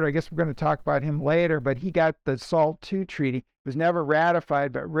Carter. I guess we're going to talk about him later. But he got the SALT II treaty. It was never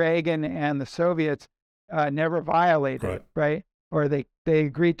ratified, but Reagan and the Soviets never violated it, right? Or they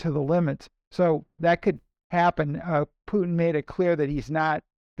agreed to the limits. So that could happen. Putin made it clear that he's not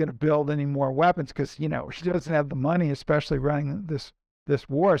going to build any more weapons because he doesn't have the money, especially running this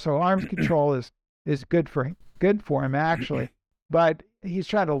war. So arms control is good for him actually, but he's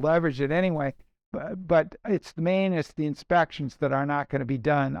trying to leverage it anyway. But it's the inspections that are not going to be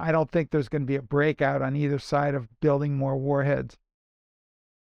done. I don't think there's going to be a breakout on either side of building more warheads.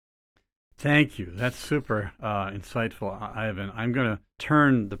 Thank you. That's super insightful, Ivan. I'm going to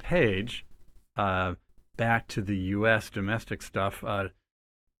turn the page back to the U.S. domestic stuff.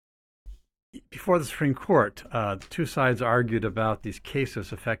 Before the Supreme Court, the two sides argued about these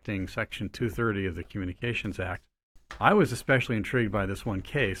cases affecting Section 230 of the Communications Act. I was especially intrigued by this one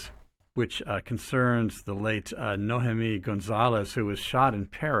case, which concerns the late Nohemi Gonzalez, who was shot in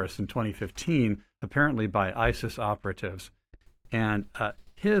Paris in 2015, apparently by ISIS operatives. And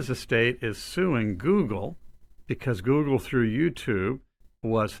his estate is suing Google because Google, through YouTube,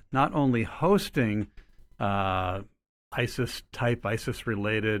 was not only hosting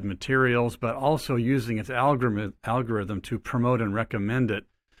ISIS-related materials, but also using its algorithm to promote and recommend it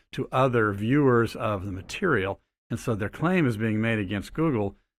to other viewers of the material. And so their claim is being made against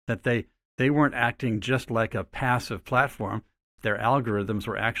Google that they weren't acting just like a passive platform. Their algorithms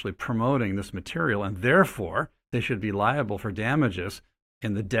were actually promoting this material, and therefore they should be liable for damages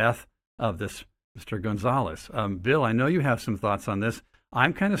in the death of this Mr. Gonzalez. Bill, I know you have some thoughts on this.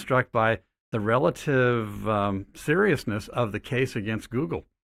 I'm kind of struck by the relative seriousness of the case against Google.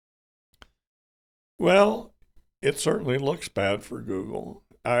 Well, it certainly looks bad for Google.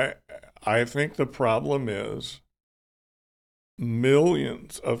 I think the problem is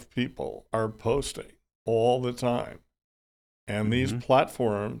millions of people are posting all the time, and these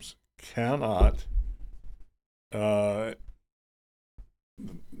platforms cannot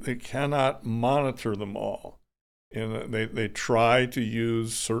monitor them all. And they try to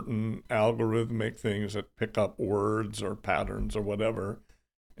use certain algorithmic things that pick up words or patterns or whatever,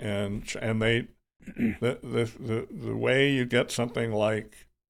 and they the way you get something like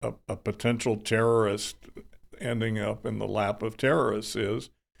a potential terrorist ending up in the lap of terrorists is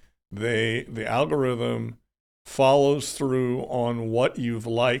the algorithm follows through on what you've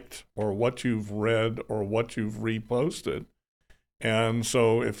liked or what you've read or what you've reposted. And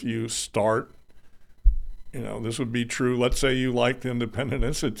so if you start, this would be true. Let's say you liked Independent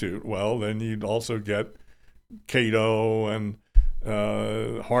Institute. Well, then you'd also get Cato and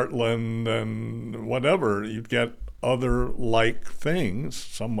Heartland and whatever. You'd get other like things,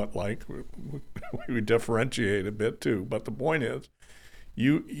 somewhat like. We differentiate a bit too. But the point is,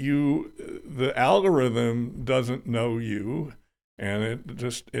 the algorithm doesn't know you, and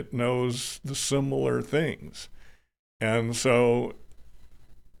it knows the similar things. And so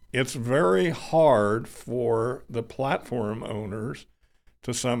it's very hard for the platform owners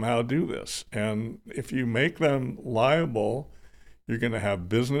to somehow do this. And if you make them liable, you're going to have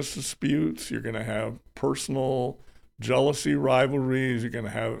business disputes, you're going to have personal jealousy rivalries, you're going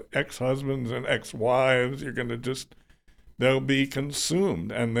to have ex-husbands and ex-wives, they'll be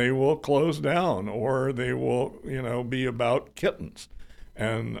consumed and they will close down, or they will, be about kittens.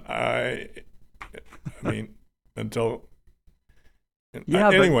 And I mean, until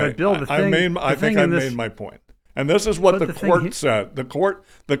anyway, but Bill, I think I made my point. And this is what the court said.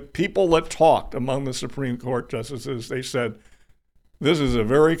 The people that talked among the Supreme Court justices, they said, this is a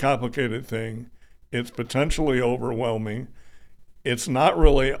very complicated thing. It's potentially overwhelming. It's not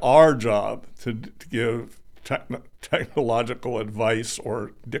really our job to give technological advice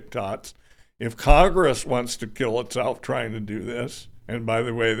or diktats. If Congress wants to kill itself trying to do this, and by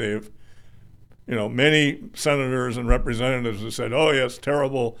the way, they've many senators and representatives have said, oh, yes,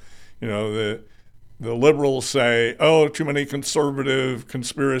 terrible. The liberals say, oh, too many conservative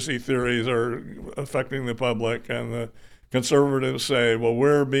conspiracy theories are affecting the public. And the conservatives say, well,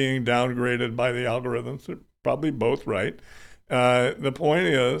 we're being downgraded by the algorithms. They're probably both right. The point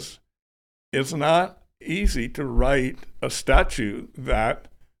is, it's not easy to write a statute that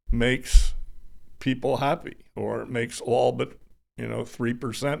makes people happy, or makes all but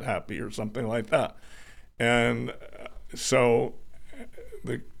 3% happy, or something like that. And so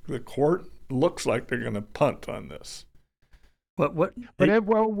the court looks like they're going to punt on this. But would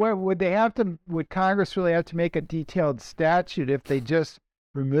they have to? Would Congress really have to make a detailed statute if they just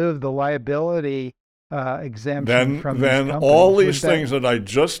remove the liability exemption from these companies? Then all these things that I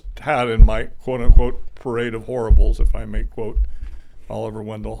just had in my quote-unquote parade of horribles, if I may quote Oliver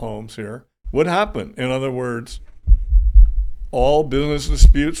Wendell Holmes here, would happen. In other words, all business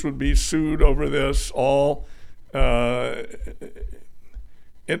disputes would be sued over this.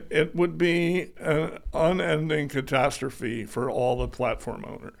 It would be an unending catastrophe for all the platform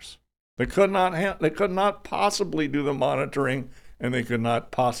owners. They could not possibly do the monitoring, and they could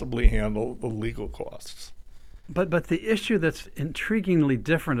not possibly handle the legal costs. But the issue that's intriguingly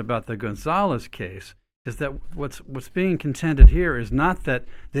different about the Gonzalez case is that what's being contended here is not that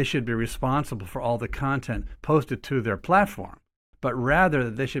they should be responsible for all the content posted to their platform, but rather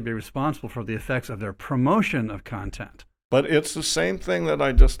that they should be responsible for the effects of their promotion of content. But it's the same thing that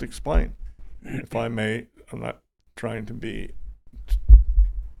I just explained. If I may, I'm not trying to be...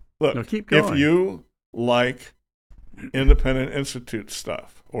 Look, no, keep going. If you like Independent Institute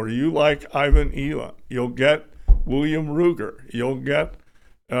stuff, or you like Ivan Elam, you'll get William Ruger, you'll get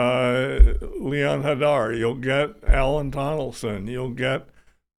Leon Hadar, you'll get Alan Donaldson, you'll get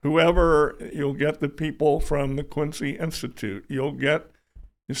whoever, you'll get the people from the Quincy Institute, you'll get,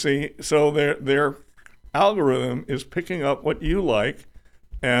 you see, so their algorithm is picking up what you like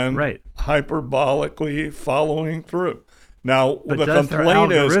and hyperbolically following through. Now, but the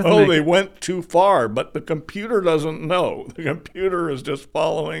complaint is, they went too far, but the computer doesn't know. The computer is just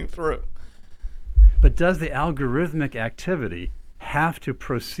following through. But does the algorithmic activity have to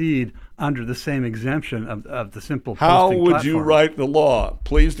proceed under the same exemption of the simple posting How would platform? you write the law?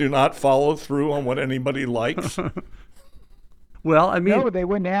 Please do not follow through on what anybody likes. Well, I mean... No, they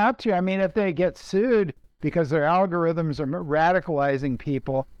wouldn't have to. I mean, if they get sued because their algorithms are radicalizing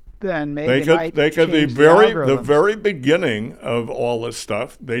people, then maybe they could the very beginning of all this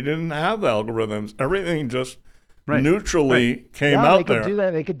stuff, they didn't have algorithms. Everything just neutrally came out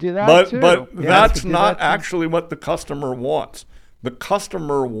there. They could do that too. But that's not actually what the customer wants. The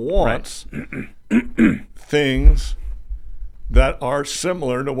customer wants things that are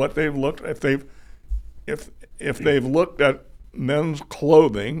similar to what they've looked. If they've looked at men's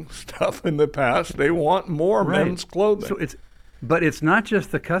clothing stuff in the past, they want more men's clothing. So but it's not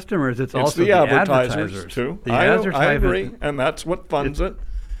just the customers; it's also the advertisers too. I agree, and that's what funds it.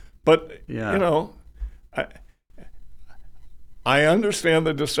 But I understand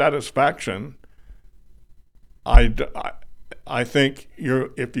the dissatisfaction. I think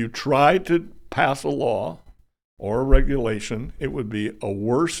if you try to pass a law or a regulation, it would be a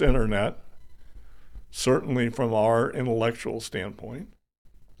worse internet, certainly from our intellectual standpoint.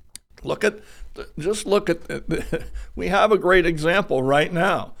 Just look at we have a great example right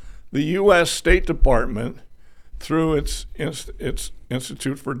now. The U.S. State Department, through its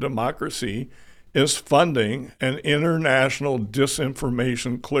Institute for Democracy, is funding an international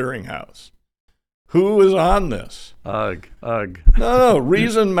disinformation clearinghouse. Who is on this? Ugh. No.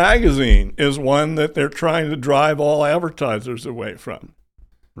 Reason Magazine is one that they're trying to drive all advertisers away from.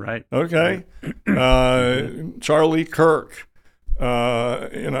 Right. Okay. Charlie Kirk,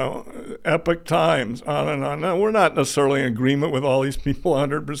 Epoch Times, on and on. Now, we're not necessarily in agreement with all these people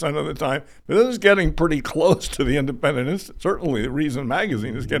 100% of the time, but this is getting pretty close to the Independent Institute. Certainly, the Reason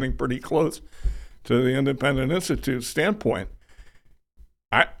Magazine is getting pretty close to the Independent Institute's standpoint.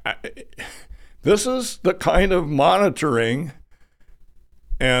 This is the kind of monitoring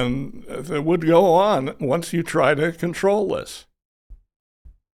and that would go on once you try to control this.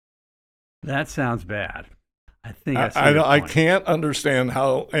 That sounds bad. I think I can't understand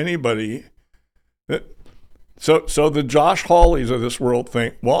how anybody. So the Josh Hawleys of this world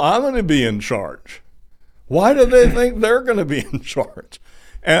think, well, I'm going to be in charge. Why do they think they're going to be in charge?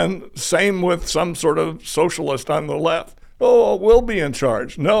 And same with some sort of socialist on the left. Oh, we'll be in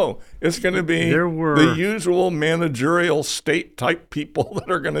charge. No, it's going to be the usual managerial state-type people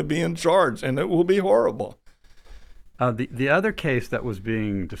that are going to be in charge, and it will be horrible. The other case that was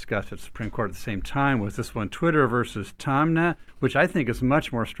being discussed at the Supreme Court at the same time was this one, Twitter versus Tomnet, which I think is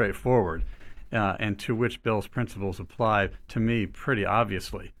much more straightforward and to which Bill's principles apply to me pretty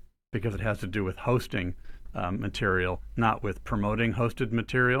obviously because it has to do with hosting material, not with promoting hosted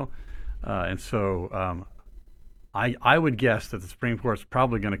material. And so I would guess that the Supreme Court's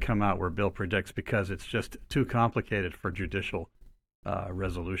probably going to come out where Bill predicts because it's just too complicated for judicial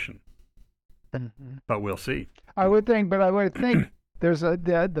resolution. Mm-hmm. But we'll see. I would think there's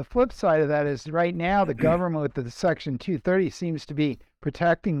the flip side of that is right now the government with the Section 230 seems to be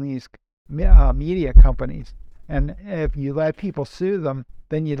protecting these media companies, and if you let people sue them,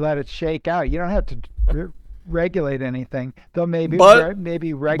 then you let it shake out. You don't have to regulate anything. They'll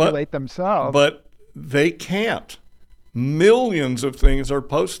maybe regulate themselves. But they can't. Millions of things are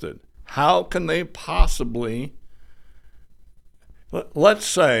posted. How can they possibly? Let's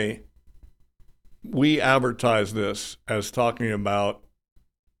say we advertise this as talking about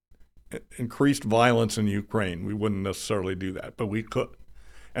increased violence in Ukraine. We wouldn't necessarily do that, but we could.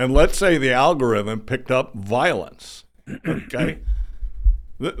 And let's say the algorithm picked up violence. Okay.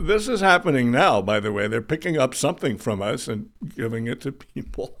 This is happening now, by the way. They're picking up something from us and giving it to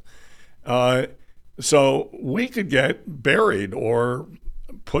people. So we could get buried or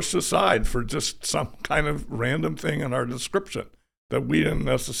pushed aside for just some kind of random thing in our description that we didn't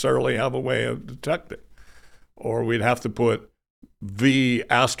necessarily have a way of detecting. Or we'd have to put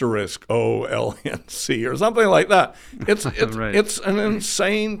V*OLNC or something like that. It's right. It's an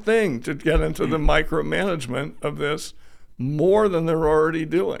insane thing to get into the micromanagement of this more than they're already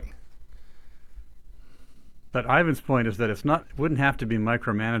doing. But Ivan's point is that wouldn't have to be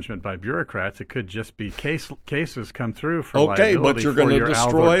micromanagement by bureaucrats. It could just be cases come through for liability. Okay, but you're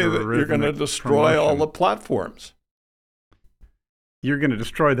going to destroy all the platforms. You're going to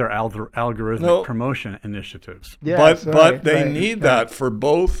destroy their algorithmic promotion initiatives. Yes, but they need that for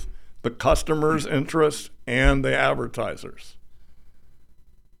both the customers' interests and the advertisers.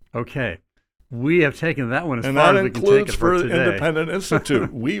 Okay. We have taken that one as far as we can take it for today. And that includes for Independent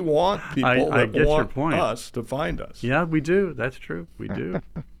Institute. We want people that want us to find us. Yeah, we do. That's true. We do.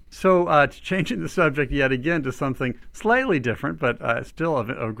 So changing the subject yet again to something slightly different, but still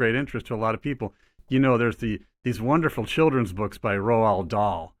of great interest to a lot of people. You know, there's these wonderful children's books by Roald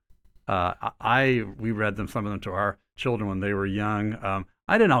Dahl. We read some of them to our children when they were young.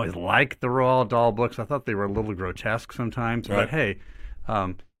 I didn't always like the Roald Dahl books. I thought they were a little grotesque sometimes. Right. But hey,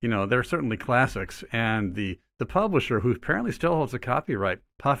 they're certainly classics. And the publisher, who apparently still holds a copyright,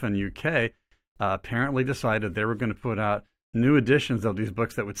 Puffin UK, apparently decided they were going to put out new editions of these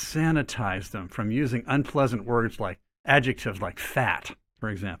books that would sanitize them from using unpleasant words like adjectives like fat, for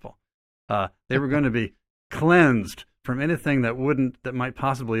example. They were going to be cleansed from anything that might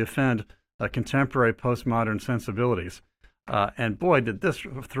possibly offend contemporary postmodern sensibilities. And boy, did this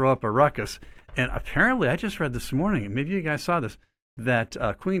throw up a ruckus. And apparently, I just read this morning, maybe you guys saw this, that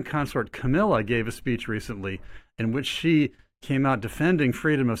Queen Consort Camilla gave a speech recently in which she came out defending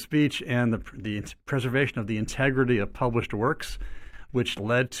freedom of speech and the preservation of the integrity of published works, which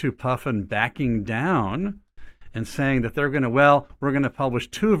led to Puffin backing down and saying that we're going to publish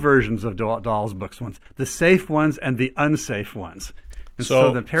two versions of Dahl's books, the safe ones and the unsafe ones. And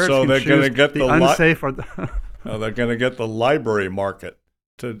so the parents can choose the unsafe or the they're going to get the library market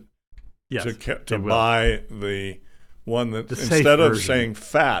to buy the one that instead of saying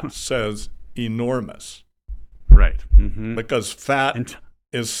fat says enormous. Right. Mm-hmm. Because fat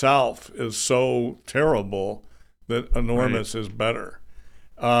is so terrible that enormous is better.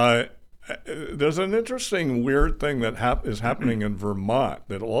 There's an interesting weird thing that is happening in Vermont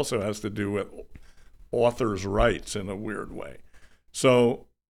that also has to do with authors' rights in a weird way. So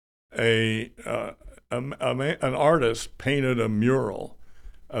an artist painted a mural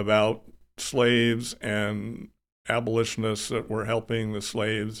about slaves and abolitionists that were helping the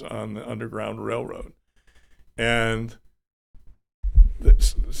slaves on the Underground Railroad. And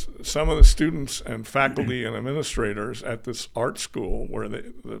some of the students and faculty and administrators at this art school where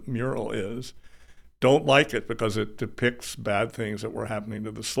the mural is don't like it because it depicts bad things that were happening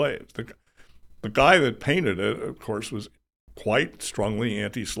to the slaves. The guy that painted it, of course, was quite strongly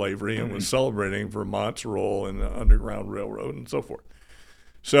anti-slavery and was celebrating Vermont's role in the Underground Railroad and so forth.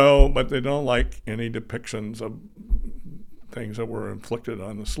 But they don't like any depictions of things that were inflicted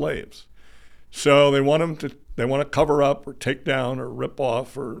on the slaves. So they want to cover up or take down or rip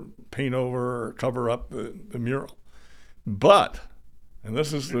off or paint over or cover up the mural. But, and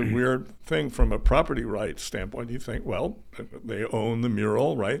this is the weird thing from a property rights standpoint, you think, well, they own the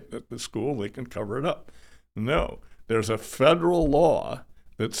mural, right, at the school, they can cover it up. No, there's a federal law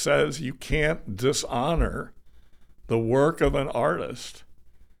that says you can't dishonor the work of an artist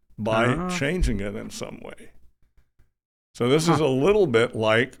by changing it in some way. So this is a little bit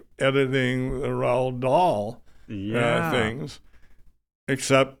like editing the Roald Dahl things,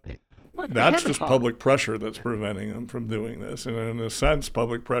 except that's just public pressure that's preventing them from doing this. And in a sense,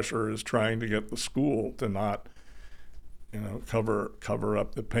 public pressure is trying to get the school to not, cover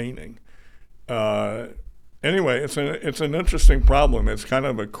up the painting. Anyway, it's an interesting problem. It's kind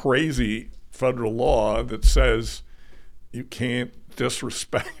of a crazy federal law that says you can't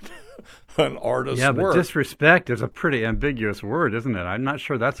disrespect an artist's Yeah, but work. Disrespect is a pretty ambiguous word, isn't it? I'm not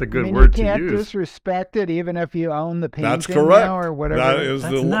sure that's a good you word to use. You can't disrespect it even if you own the painting. That's correct. Now or whatever. That is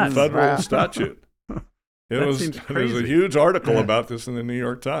That's the nuts. federal statute. There was a huge article about this in the New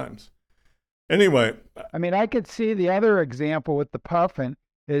York Times. Anyway. I mean, I could see the other example with the puffin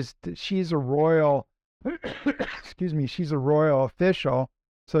is she's a royal, excuse me, she's a royal official,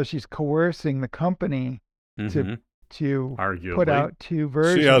 so she's coercing the company to arguably put out two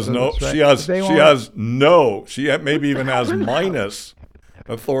versions. She has no, she maybe even has minus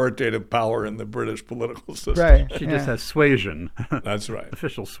authoritative power in the British political system. Right. She just has suasion. That's right.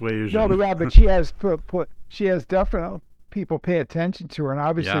 Official suasion. No, but she has she has definitely people pay attention to her, and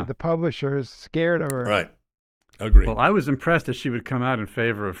obviously the publisher is scared of her. Right. Agree. Well, I was impressed that she would come out in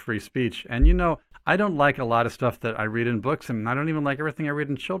favor of free speech. And, I don't like a lot of stuff that I read in books, and I don't even like everything I read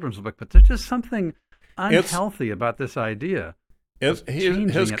in children's books, but there's just something unhealthy about this idea. His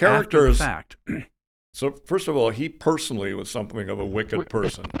characters. Fact. So, first of all, he personally was something of a wicked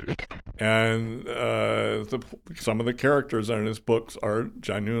person. And some of the characters in his books are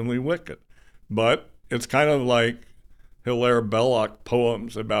genuinely wicked. But it's kind of like Hilaire Belloc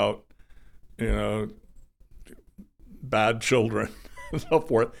poems about, bad children and so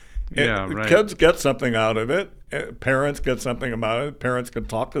forth. Right. Kids get something out of it. Parents get something about it. Parents can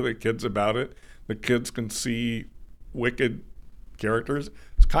talk to the kids about it. The kids can see wicked characters.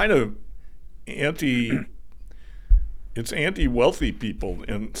 It's kind of anti-wealthy people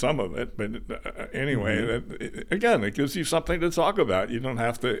in some of it. But anyway, again, it gives you something to talk about. You don't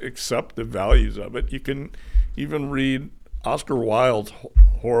have to accept the values of it. You can even read Oscar Wilde's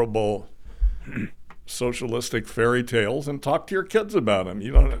horrible socialistic fairy tales and talk to your kids about them.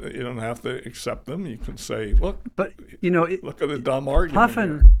 You don't have to accept them. You can say, look, but look at the dumb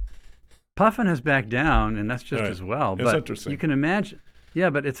argument. Puffin has backed down, and that's just as well. It's interesting. You can imagine,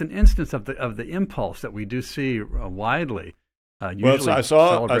 but it's an instance of the impulse that we do see widely. I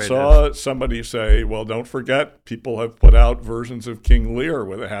saw somebody say, well, don't forget, people have put out versions of King Lear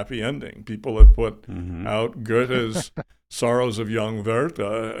with a happy ending. People have put out Goethe's Sorrows of Young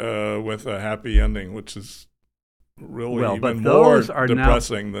Werther with a happy ending, which is really even more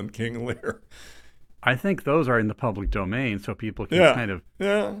depressing than King Lear. I think those are in the public domain, so people can kind of.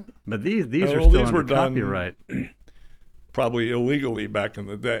 Yeah. But these are still under copyright. Probably illegally back in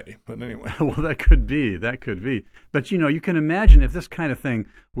the day, but anyway. Well, that could be. But you can imagine if this kind of thing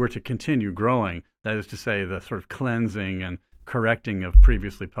were to continue growing, that is to say, the sort of cleansing and correcting of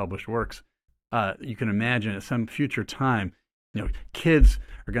previously published works. You can imagine at some future time, kids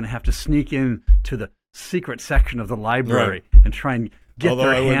are going to have to sneak in to the secret section of the library and try and get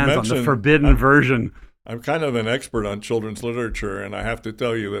their hands on the forbidden version. I'm kind of an expert on children's literature, and I have to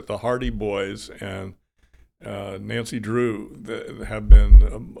tell you that the Hardy Boys and Nancy Drew have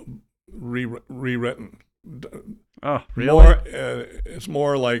been rewritten. Oh, really? It's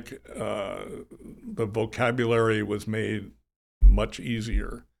more like the vocabulary was made much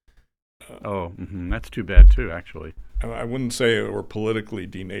easier. That's too bad too, actually. I wouldn't say it were politically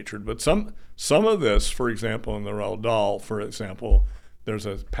denatured, but some of this, for example, in the Roald Dahl, for example, there's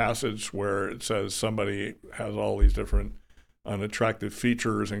a passage where it says somebody has all these different unattractive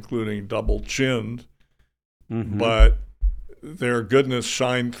features, including double-chinned, but their goodness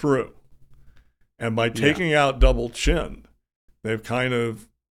shined through. And by taking out double-chinned, they've kind of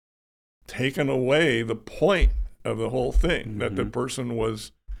taken away the point of the whole thing, that the person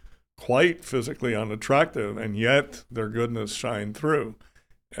was quite physically unattractive, and yet their goodness shined through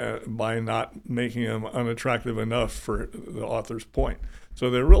by not making them unattractive enough for the author's point. So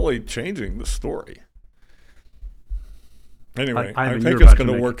they're really changing the story. Anyway, I think it's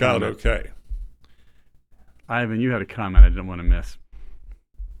going to work out okay. Ivan, you had a comment I didn't want to miss.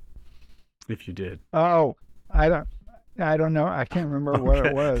 If you did. Oh, I don't know. I can't remember what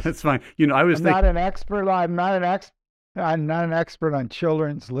it was. That's fine. I'm not an expert on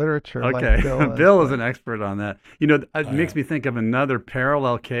children's literature. Okay, like Bill is an expert on that. It makes me think of another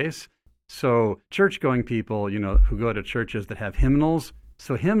parallel case. So church-going people, who go to churches that have hymnals.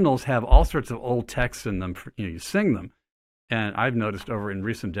 So hymnals have all sorts of old texts in them. You sing them. And I've noticed over in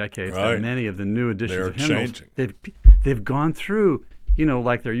recent decades that many of the new editions of hymnals, they've gone through,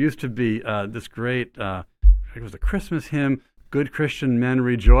 like there used to be this great, it was a Christmas hymn, Good Christian Men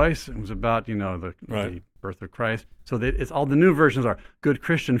Rejoice. It was about, the birth of Christ. So it's all the new versions are Good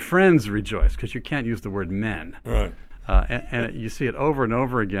Christian Friends Rejoice, because you can't use the word men. Right. And you see it over and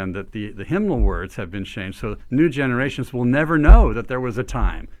over again that the hymnal words have been changed. So new generations will never know that there was a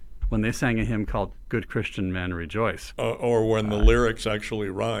time when they sang a hymn called Good Christian Men Rejoice. Or when the lyrics actually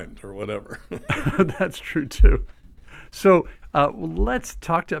rhymed or whatever. That's true, too. So let's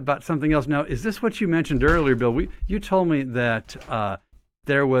talk about something else now. Is this what you mentioned earlier, Bill? You told me that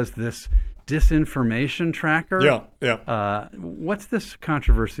there was this disinformation tracker. Yeah. What's this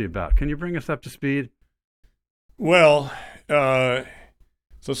controversy about? Can you bring us up to speed? Well, so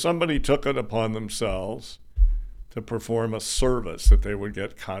somebody took it upon themselves to perform a service that they would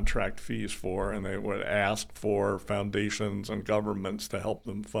get contract fees for, and they would ask for foundations and governments to help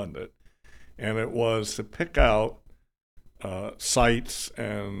them fund it. And it was to pick out sites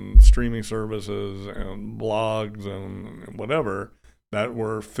and streaming services and blogs and whatever that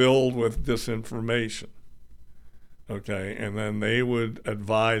were filled with disinformation. Okay, and then they would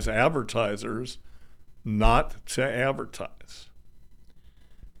advise advertisers not to advertise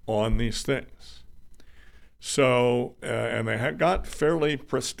on these things. So, and they had got fairly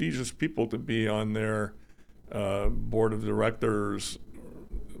prestigious people to be on their board of directors,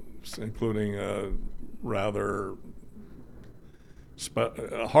 including a rather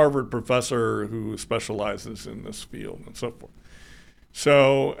a Harvard professor who specializes in this field and so forth.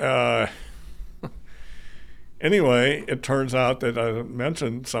 So anyway, it turns out that I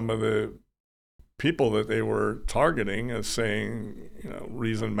mentioned some of the people that they were targeting as saying,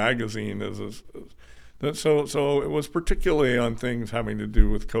 Reason Magazine is so it was particularly on things having to do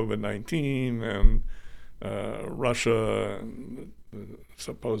with COVID-19 and Russia and the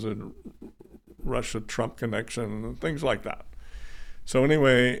supposed Russia-Trump connection and things like that. So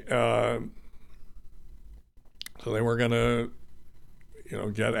anyway, so they were going to,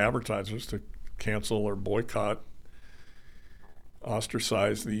 get advertisers to cancel or boycott,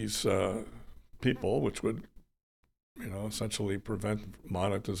 ostracize these people, which would, essentially prevent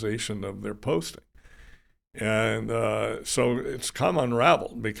monetization of their posting. And so it's come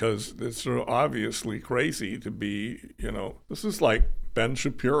unraveled because it's so obviously crazy to be, this is like Ben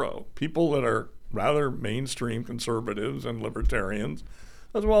Shapiro, people that are rather mainstream conservatives and libertarians,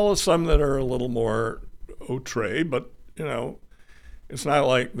 as well as some that are a little more outre, but, it's not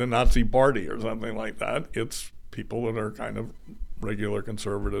like the Nazi Party or something like that. It's people that are kind of regular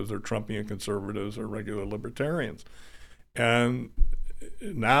conservatives or Trumpian conservatives or regular libertarians. And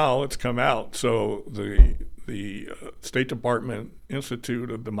now it's come out. So the State Department Institute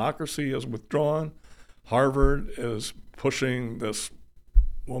of Democracy has withdrawn. Harvard is pushing this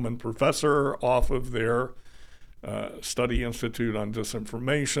woman professor off of their study institute on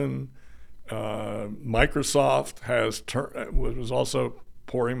disinformation. Microsoft was also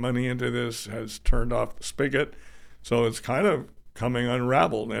pouring money into this, has turned off the spigot. So it's kind of coming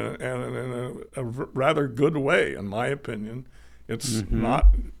unraveled and in a rather good way, in my opinion. It's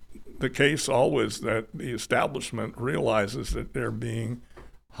not the case always that the establishment realizes that they're being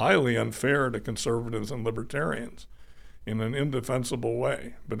highly unfair to conservatives and libertarians in an indefensible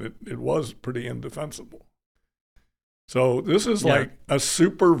way, but it was pretty indefensible. So this is like a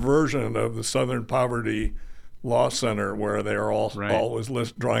super version of the Southern Poverty Law Center, where they are always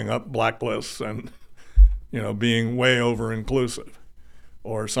drawing up blacklists and being way over inclusive,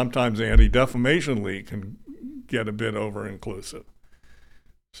 or sometimes the Anti-Defamation League can get a bit over inclusive.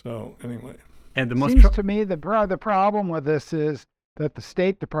 So anyway, and seems to me the problem with this is that the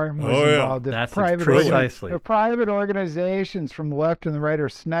State Department was involved. That's precisely. The private organizations from the left and the right are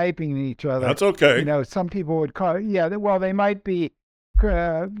sniping each other. That's okay. Some people would call they might be,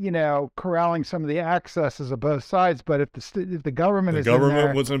 corralling some of the accesses of both sides. But if the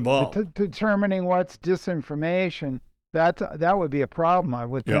government was involved, determining what's disinformation, that would be a problem, I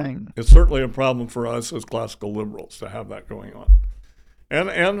would think. It's certainly a problem for us as classical liberals to have that going on,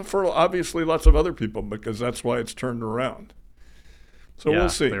 and for obviously lots of other people, because that's why it's turned around. So we'll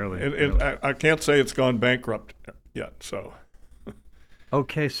see. Clearly. I can't say it's gone bankrupt yet. So.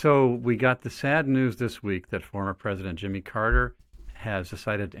 Okay, so we got the sad news this week that former President Jimmy Carter has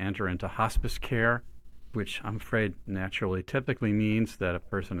decided to enter into hospice care, which I'm afraid naturally typically means that a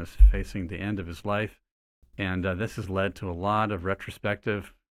person is facing the end of his life. And this has led to a lot of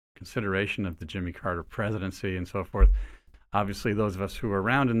retrospective consideration of the Jimmy Carter presidency and so forth. Obviously, those of us who were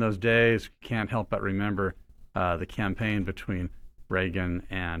around in those days can't help but remember the campaign between Reagan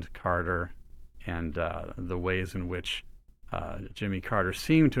and Carter, and the ways in which Jimmy Carter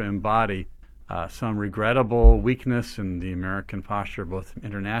seemed to embody some regrettable weakness in the American posture, both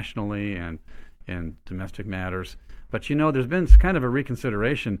internationally and in domestic matters. But there's been kind of a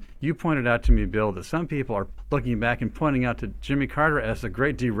reconsideration. You pointed out to me, Bill, that some people are looking back and pointing out to Jimmy Carter as a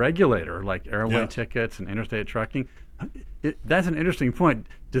great deregulator, like airline tickets and interstate trucking. That's an interesting point.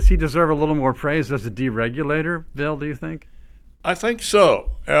 Does he deserve a little more praise as a deregulator, Bill, do you think? I think so.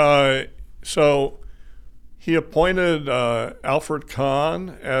 So He appointed Alfred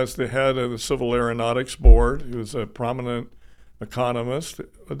Kahn as the head of the Civil Aeronautics Board, who's a prominent economist,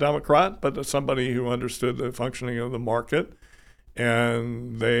 a Democrat, but somebody who understood the functioning of the market.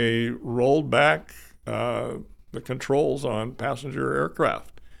 And they rolled back the controls on passenger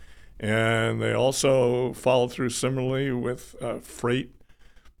aircraft. And they also followed through similarly with freight,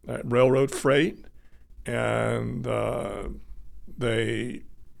 railroad freight. And the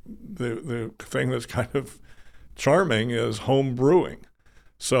thing that's kind of charming is home brewing.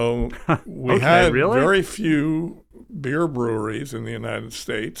 So we had very few beer breweries in the United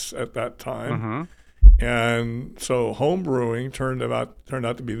States at that time. And so home brewing turned out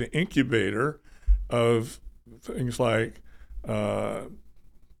to be the incubator of things like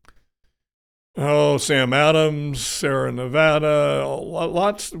Sam Adams, Sierra Nevada,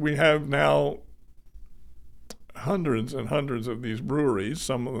 lots. We have now hundreds and hundreds of these breweries,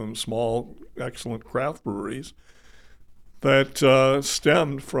 some of them small, excellent craft breweries, that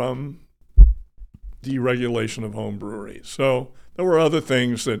stemmed from deregulation of home breweries. So there were other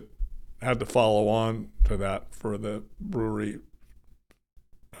things that had to follow on to that for the brewery,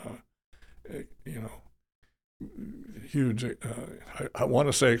 huge, I want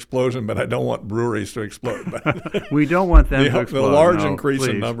to say explosion, but I don't want breweries to explode. But we don't want them to explode. The large increase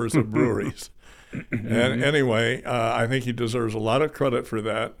in numbers of breweries. And anyway, I think he deserves a lot of credit for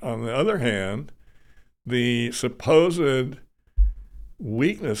that. On the other hand, the supposed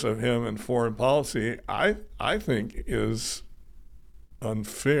weakness of him in foreign policy, I think, is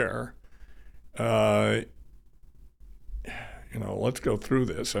unfair. Let's go through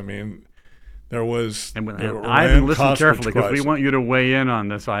this. I mean, there was. And Ivan, listen carefully because we want you to weigh in on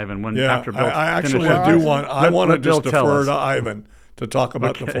this, Ivan. After Bill I want to just defer to Ivan to talk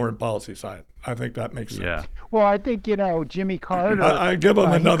about the foreign policy side. I think that makes sense. Yeah. Well, I think Jimmy Carter. I give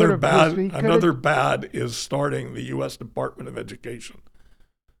him another bad. Another bad is starting the U.S. Department of Education.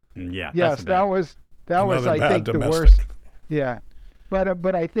 Yeah. Yes, that was I think domestic. the worst. Yeah,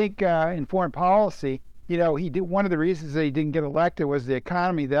 but I think in foreign policy, he did, one of the reasons that he didn't get elected was the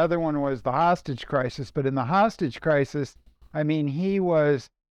economy. The other one was the hostage crisis. But in the hostage crisis, I mean,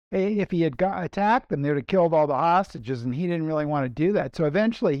 if he had attacked them, they would have killed all the hostages, and he didn't really want to do that. So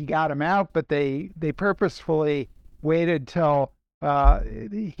eventually he got him out, but they purposefully waited till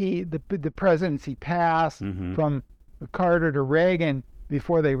the presidency passed from Carter to Reagan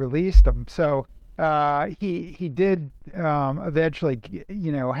before they released him. So he did eventually,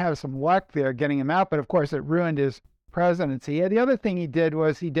 have some luck there getting him out, but of course it ruined his presidency. Yeah, the other thing he did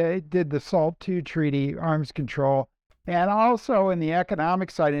was he did the SALT II treaty, arms control, and also in the economic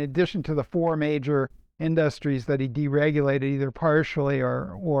side, in addition to the four major industries that he deregulated either partially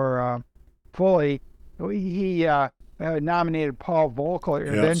or fully, he nominated Paul Volcker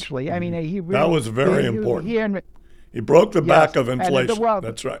eventually. Yes. I mean, that was very important. He broke the back of inflation.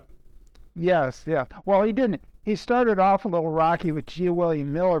 That's right. Yes, yeah. Well, he didn't. He started off a little rocky with G.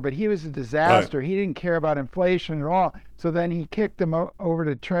 William Miller, but he was a disaster. Right. He didn't care about inflation at all. So then he kicked him over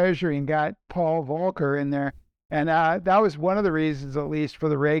to Treasury and got Paul Volcker in there. And that was one of the reasons, at least, for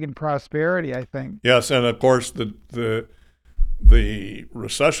the Reagan prosperity, I think. Yes, and of course the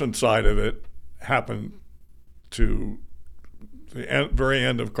recession side of it happened to the very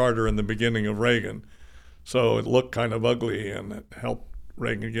end of Carter and the beginning of Reagan. So it looked kind of ugly, and it helped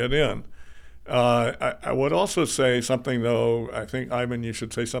Reagan get in. I would also say something, though. I think, Ivan, you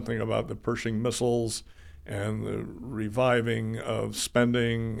should say something about the Pershing missiles and the reviving of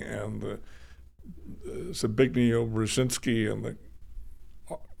spending and the Zbigniew-Brzezinski and the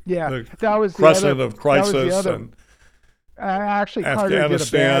that was crescent of crisis and actually Carter did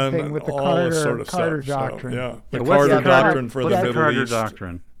a bad thing with the Carter doctrine. So, the Carter doctrine for the Middle Carter East.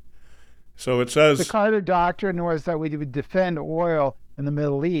 Doctrine. So it says the Carter doctrine was that we would defend oil in the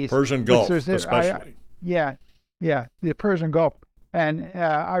Middle East, Persian Gulf, especially. The Persian Gulf. And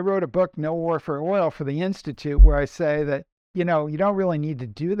I wrote a book, No War for Oil, for the Institute, where I say that you don't really need to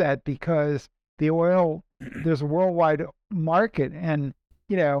do that because the oil, there's a worldwide market, and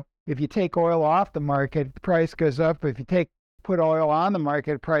if you take oil off the market, the price goes up. If you put oil on the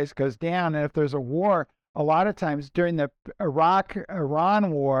market, the price goes down. And if there's a war, a lot of times during the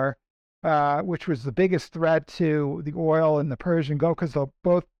Iraq-Iran war, which was the biggest threat to the oil in the Persian Gulf, because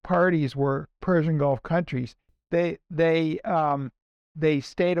both parties were Persian Gulf countries, they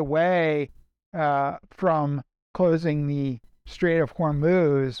stayed away from closing the Strait of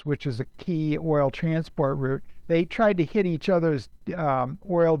Hormuz, which is a key oil transport route. They tried to hit each other's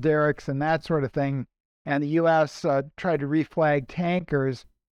oil derricks and that sort of thing. And the U.S. tried to reflag tankers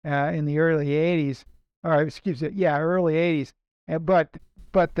in the early 80s, early 80s. But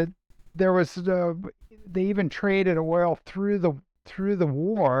there was they even traded oil through the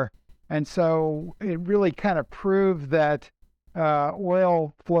war, and so it really kind of proved that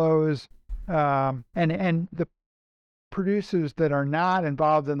oil flows and the producers that are not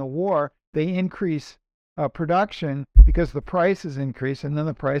involved in the war, they increase production because the prices increase, and then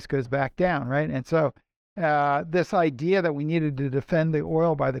the price goes back down, right? And so this idea that we needed to defend the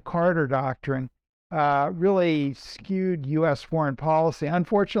oil by the Carter Doctrine really skewed U.S. foreign policy.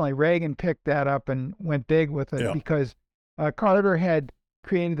 Unfortunately, Reagan picked that up and went big with it because Carter had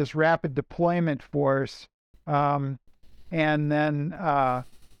created this rapid deployment force, and then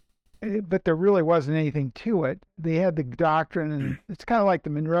but there really wasn't anything to it. They had the doctrine, and it's kind of like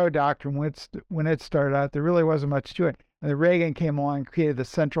the Monroe Doctrine when it started out. There really wasn't much to it. And then Reagan came along and created the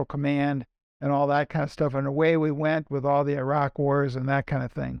Central Command and all that kind of stuff, and away we went with all the Iraq wars and that kind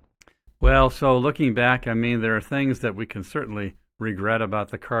of thing. Well, so looking back, I mean, there are things that we can certainly regret about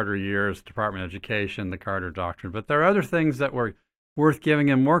the Carter years, Department of Education, the Carter Doctrine, but there are other things that were worth giving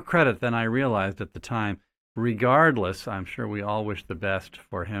him more credit than I realized at the time. Regardless, I'm sure we all wish the best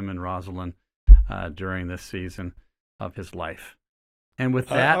for him and Rosalind during this season of his life. And with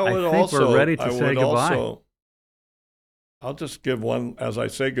that, I think we're ready to say goodbye. I'll just give one, as I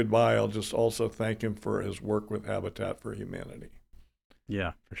say goodbye, I'll just also thank him for his work with Habitat for Humanity.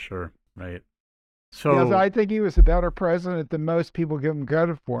 Yeah, for sure. Right. So yes, I think he was a better president than most people give him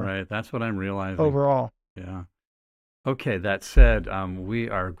credit for. Right. That's what I'm realizing. Overall. Yeah. Okay, that said, we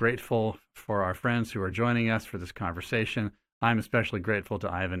are grateful for our friends who are joining us for this conversation. I'm especially grateful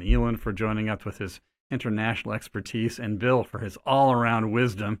to Ivan Eland for joining us with his international expertise, and Bill for his all-around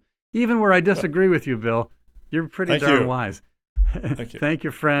wisdom. Even where I disagree with you, Bill, you're pretty darn wise. Thank you. Thank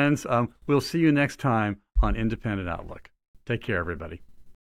you, friends. We'll see you next time on Independent Outlook. Take care, everybody.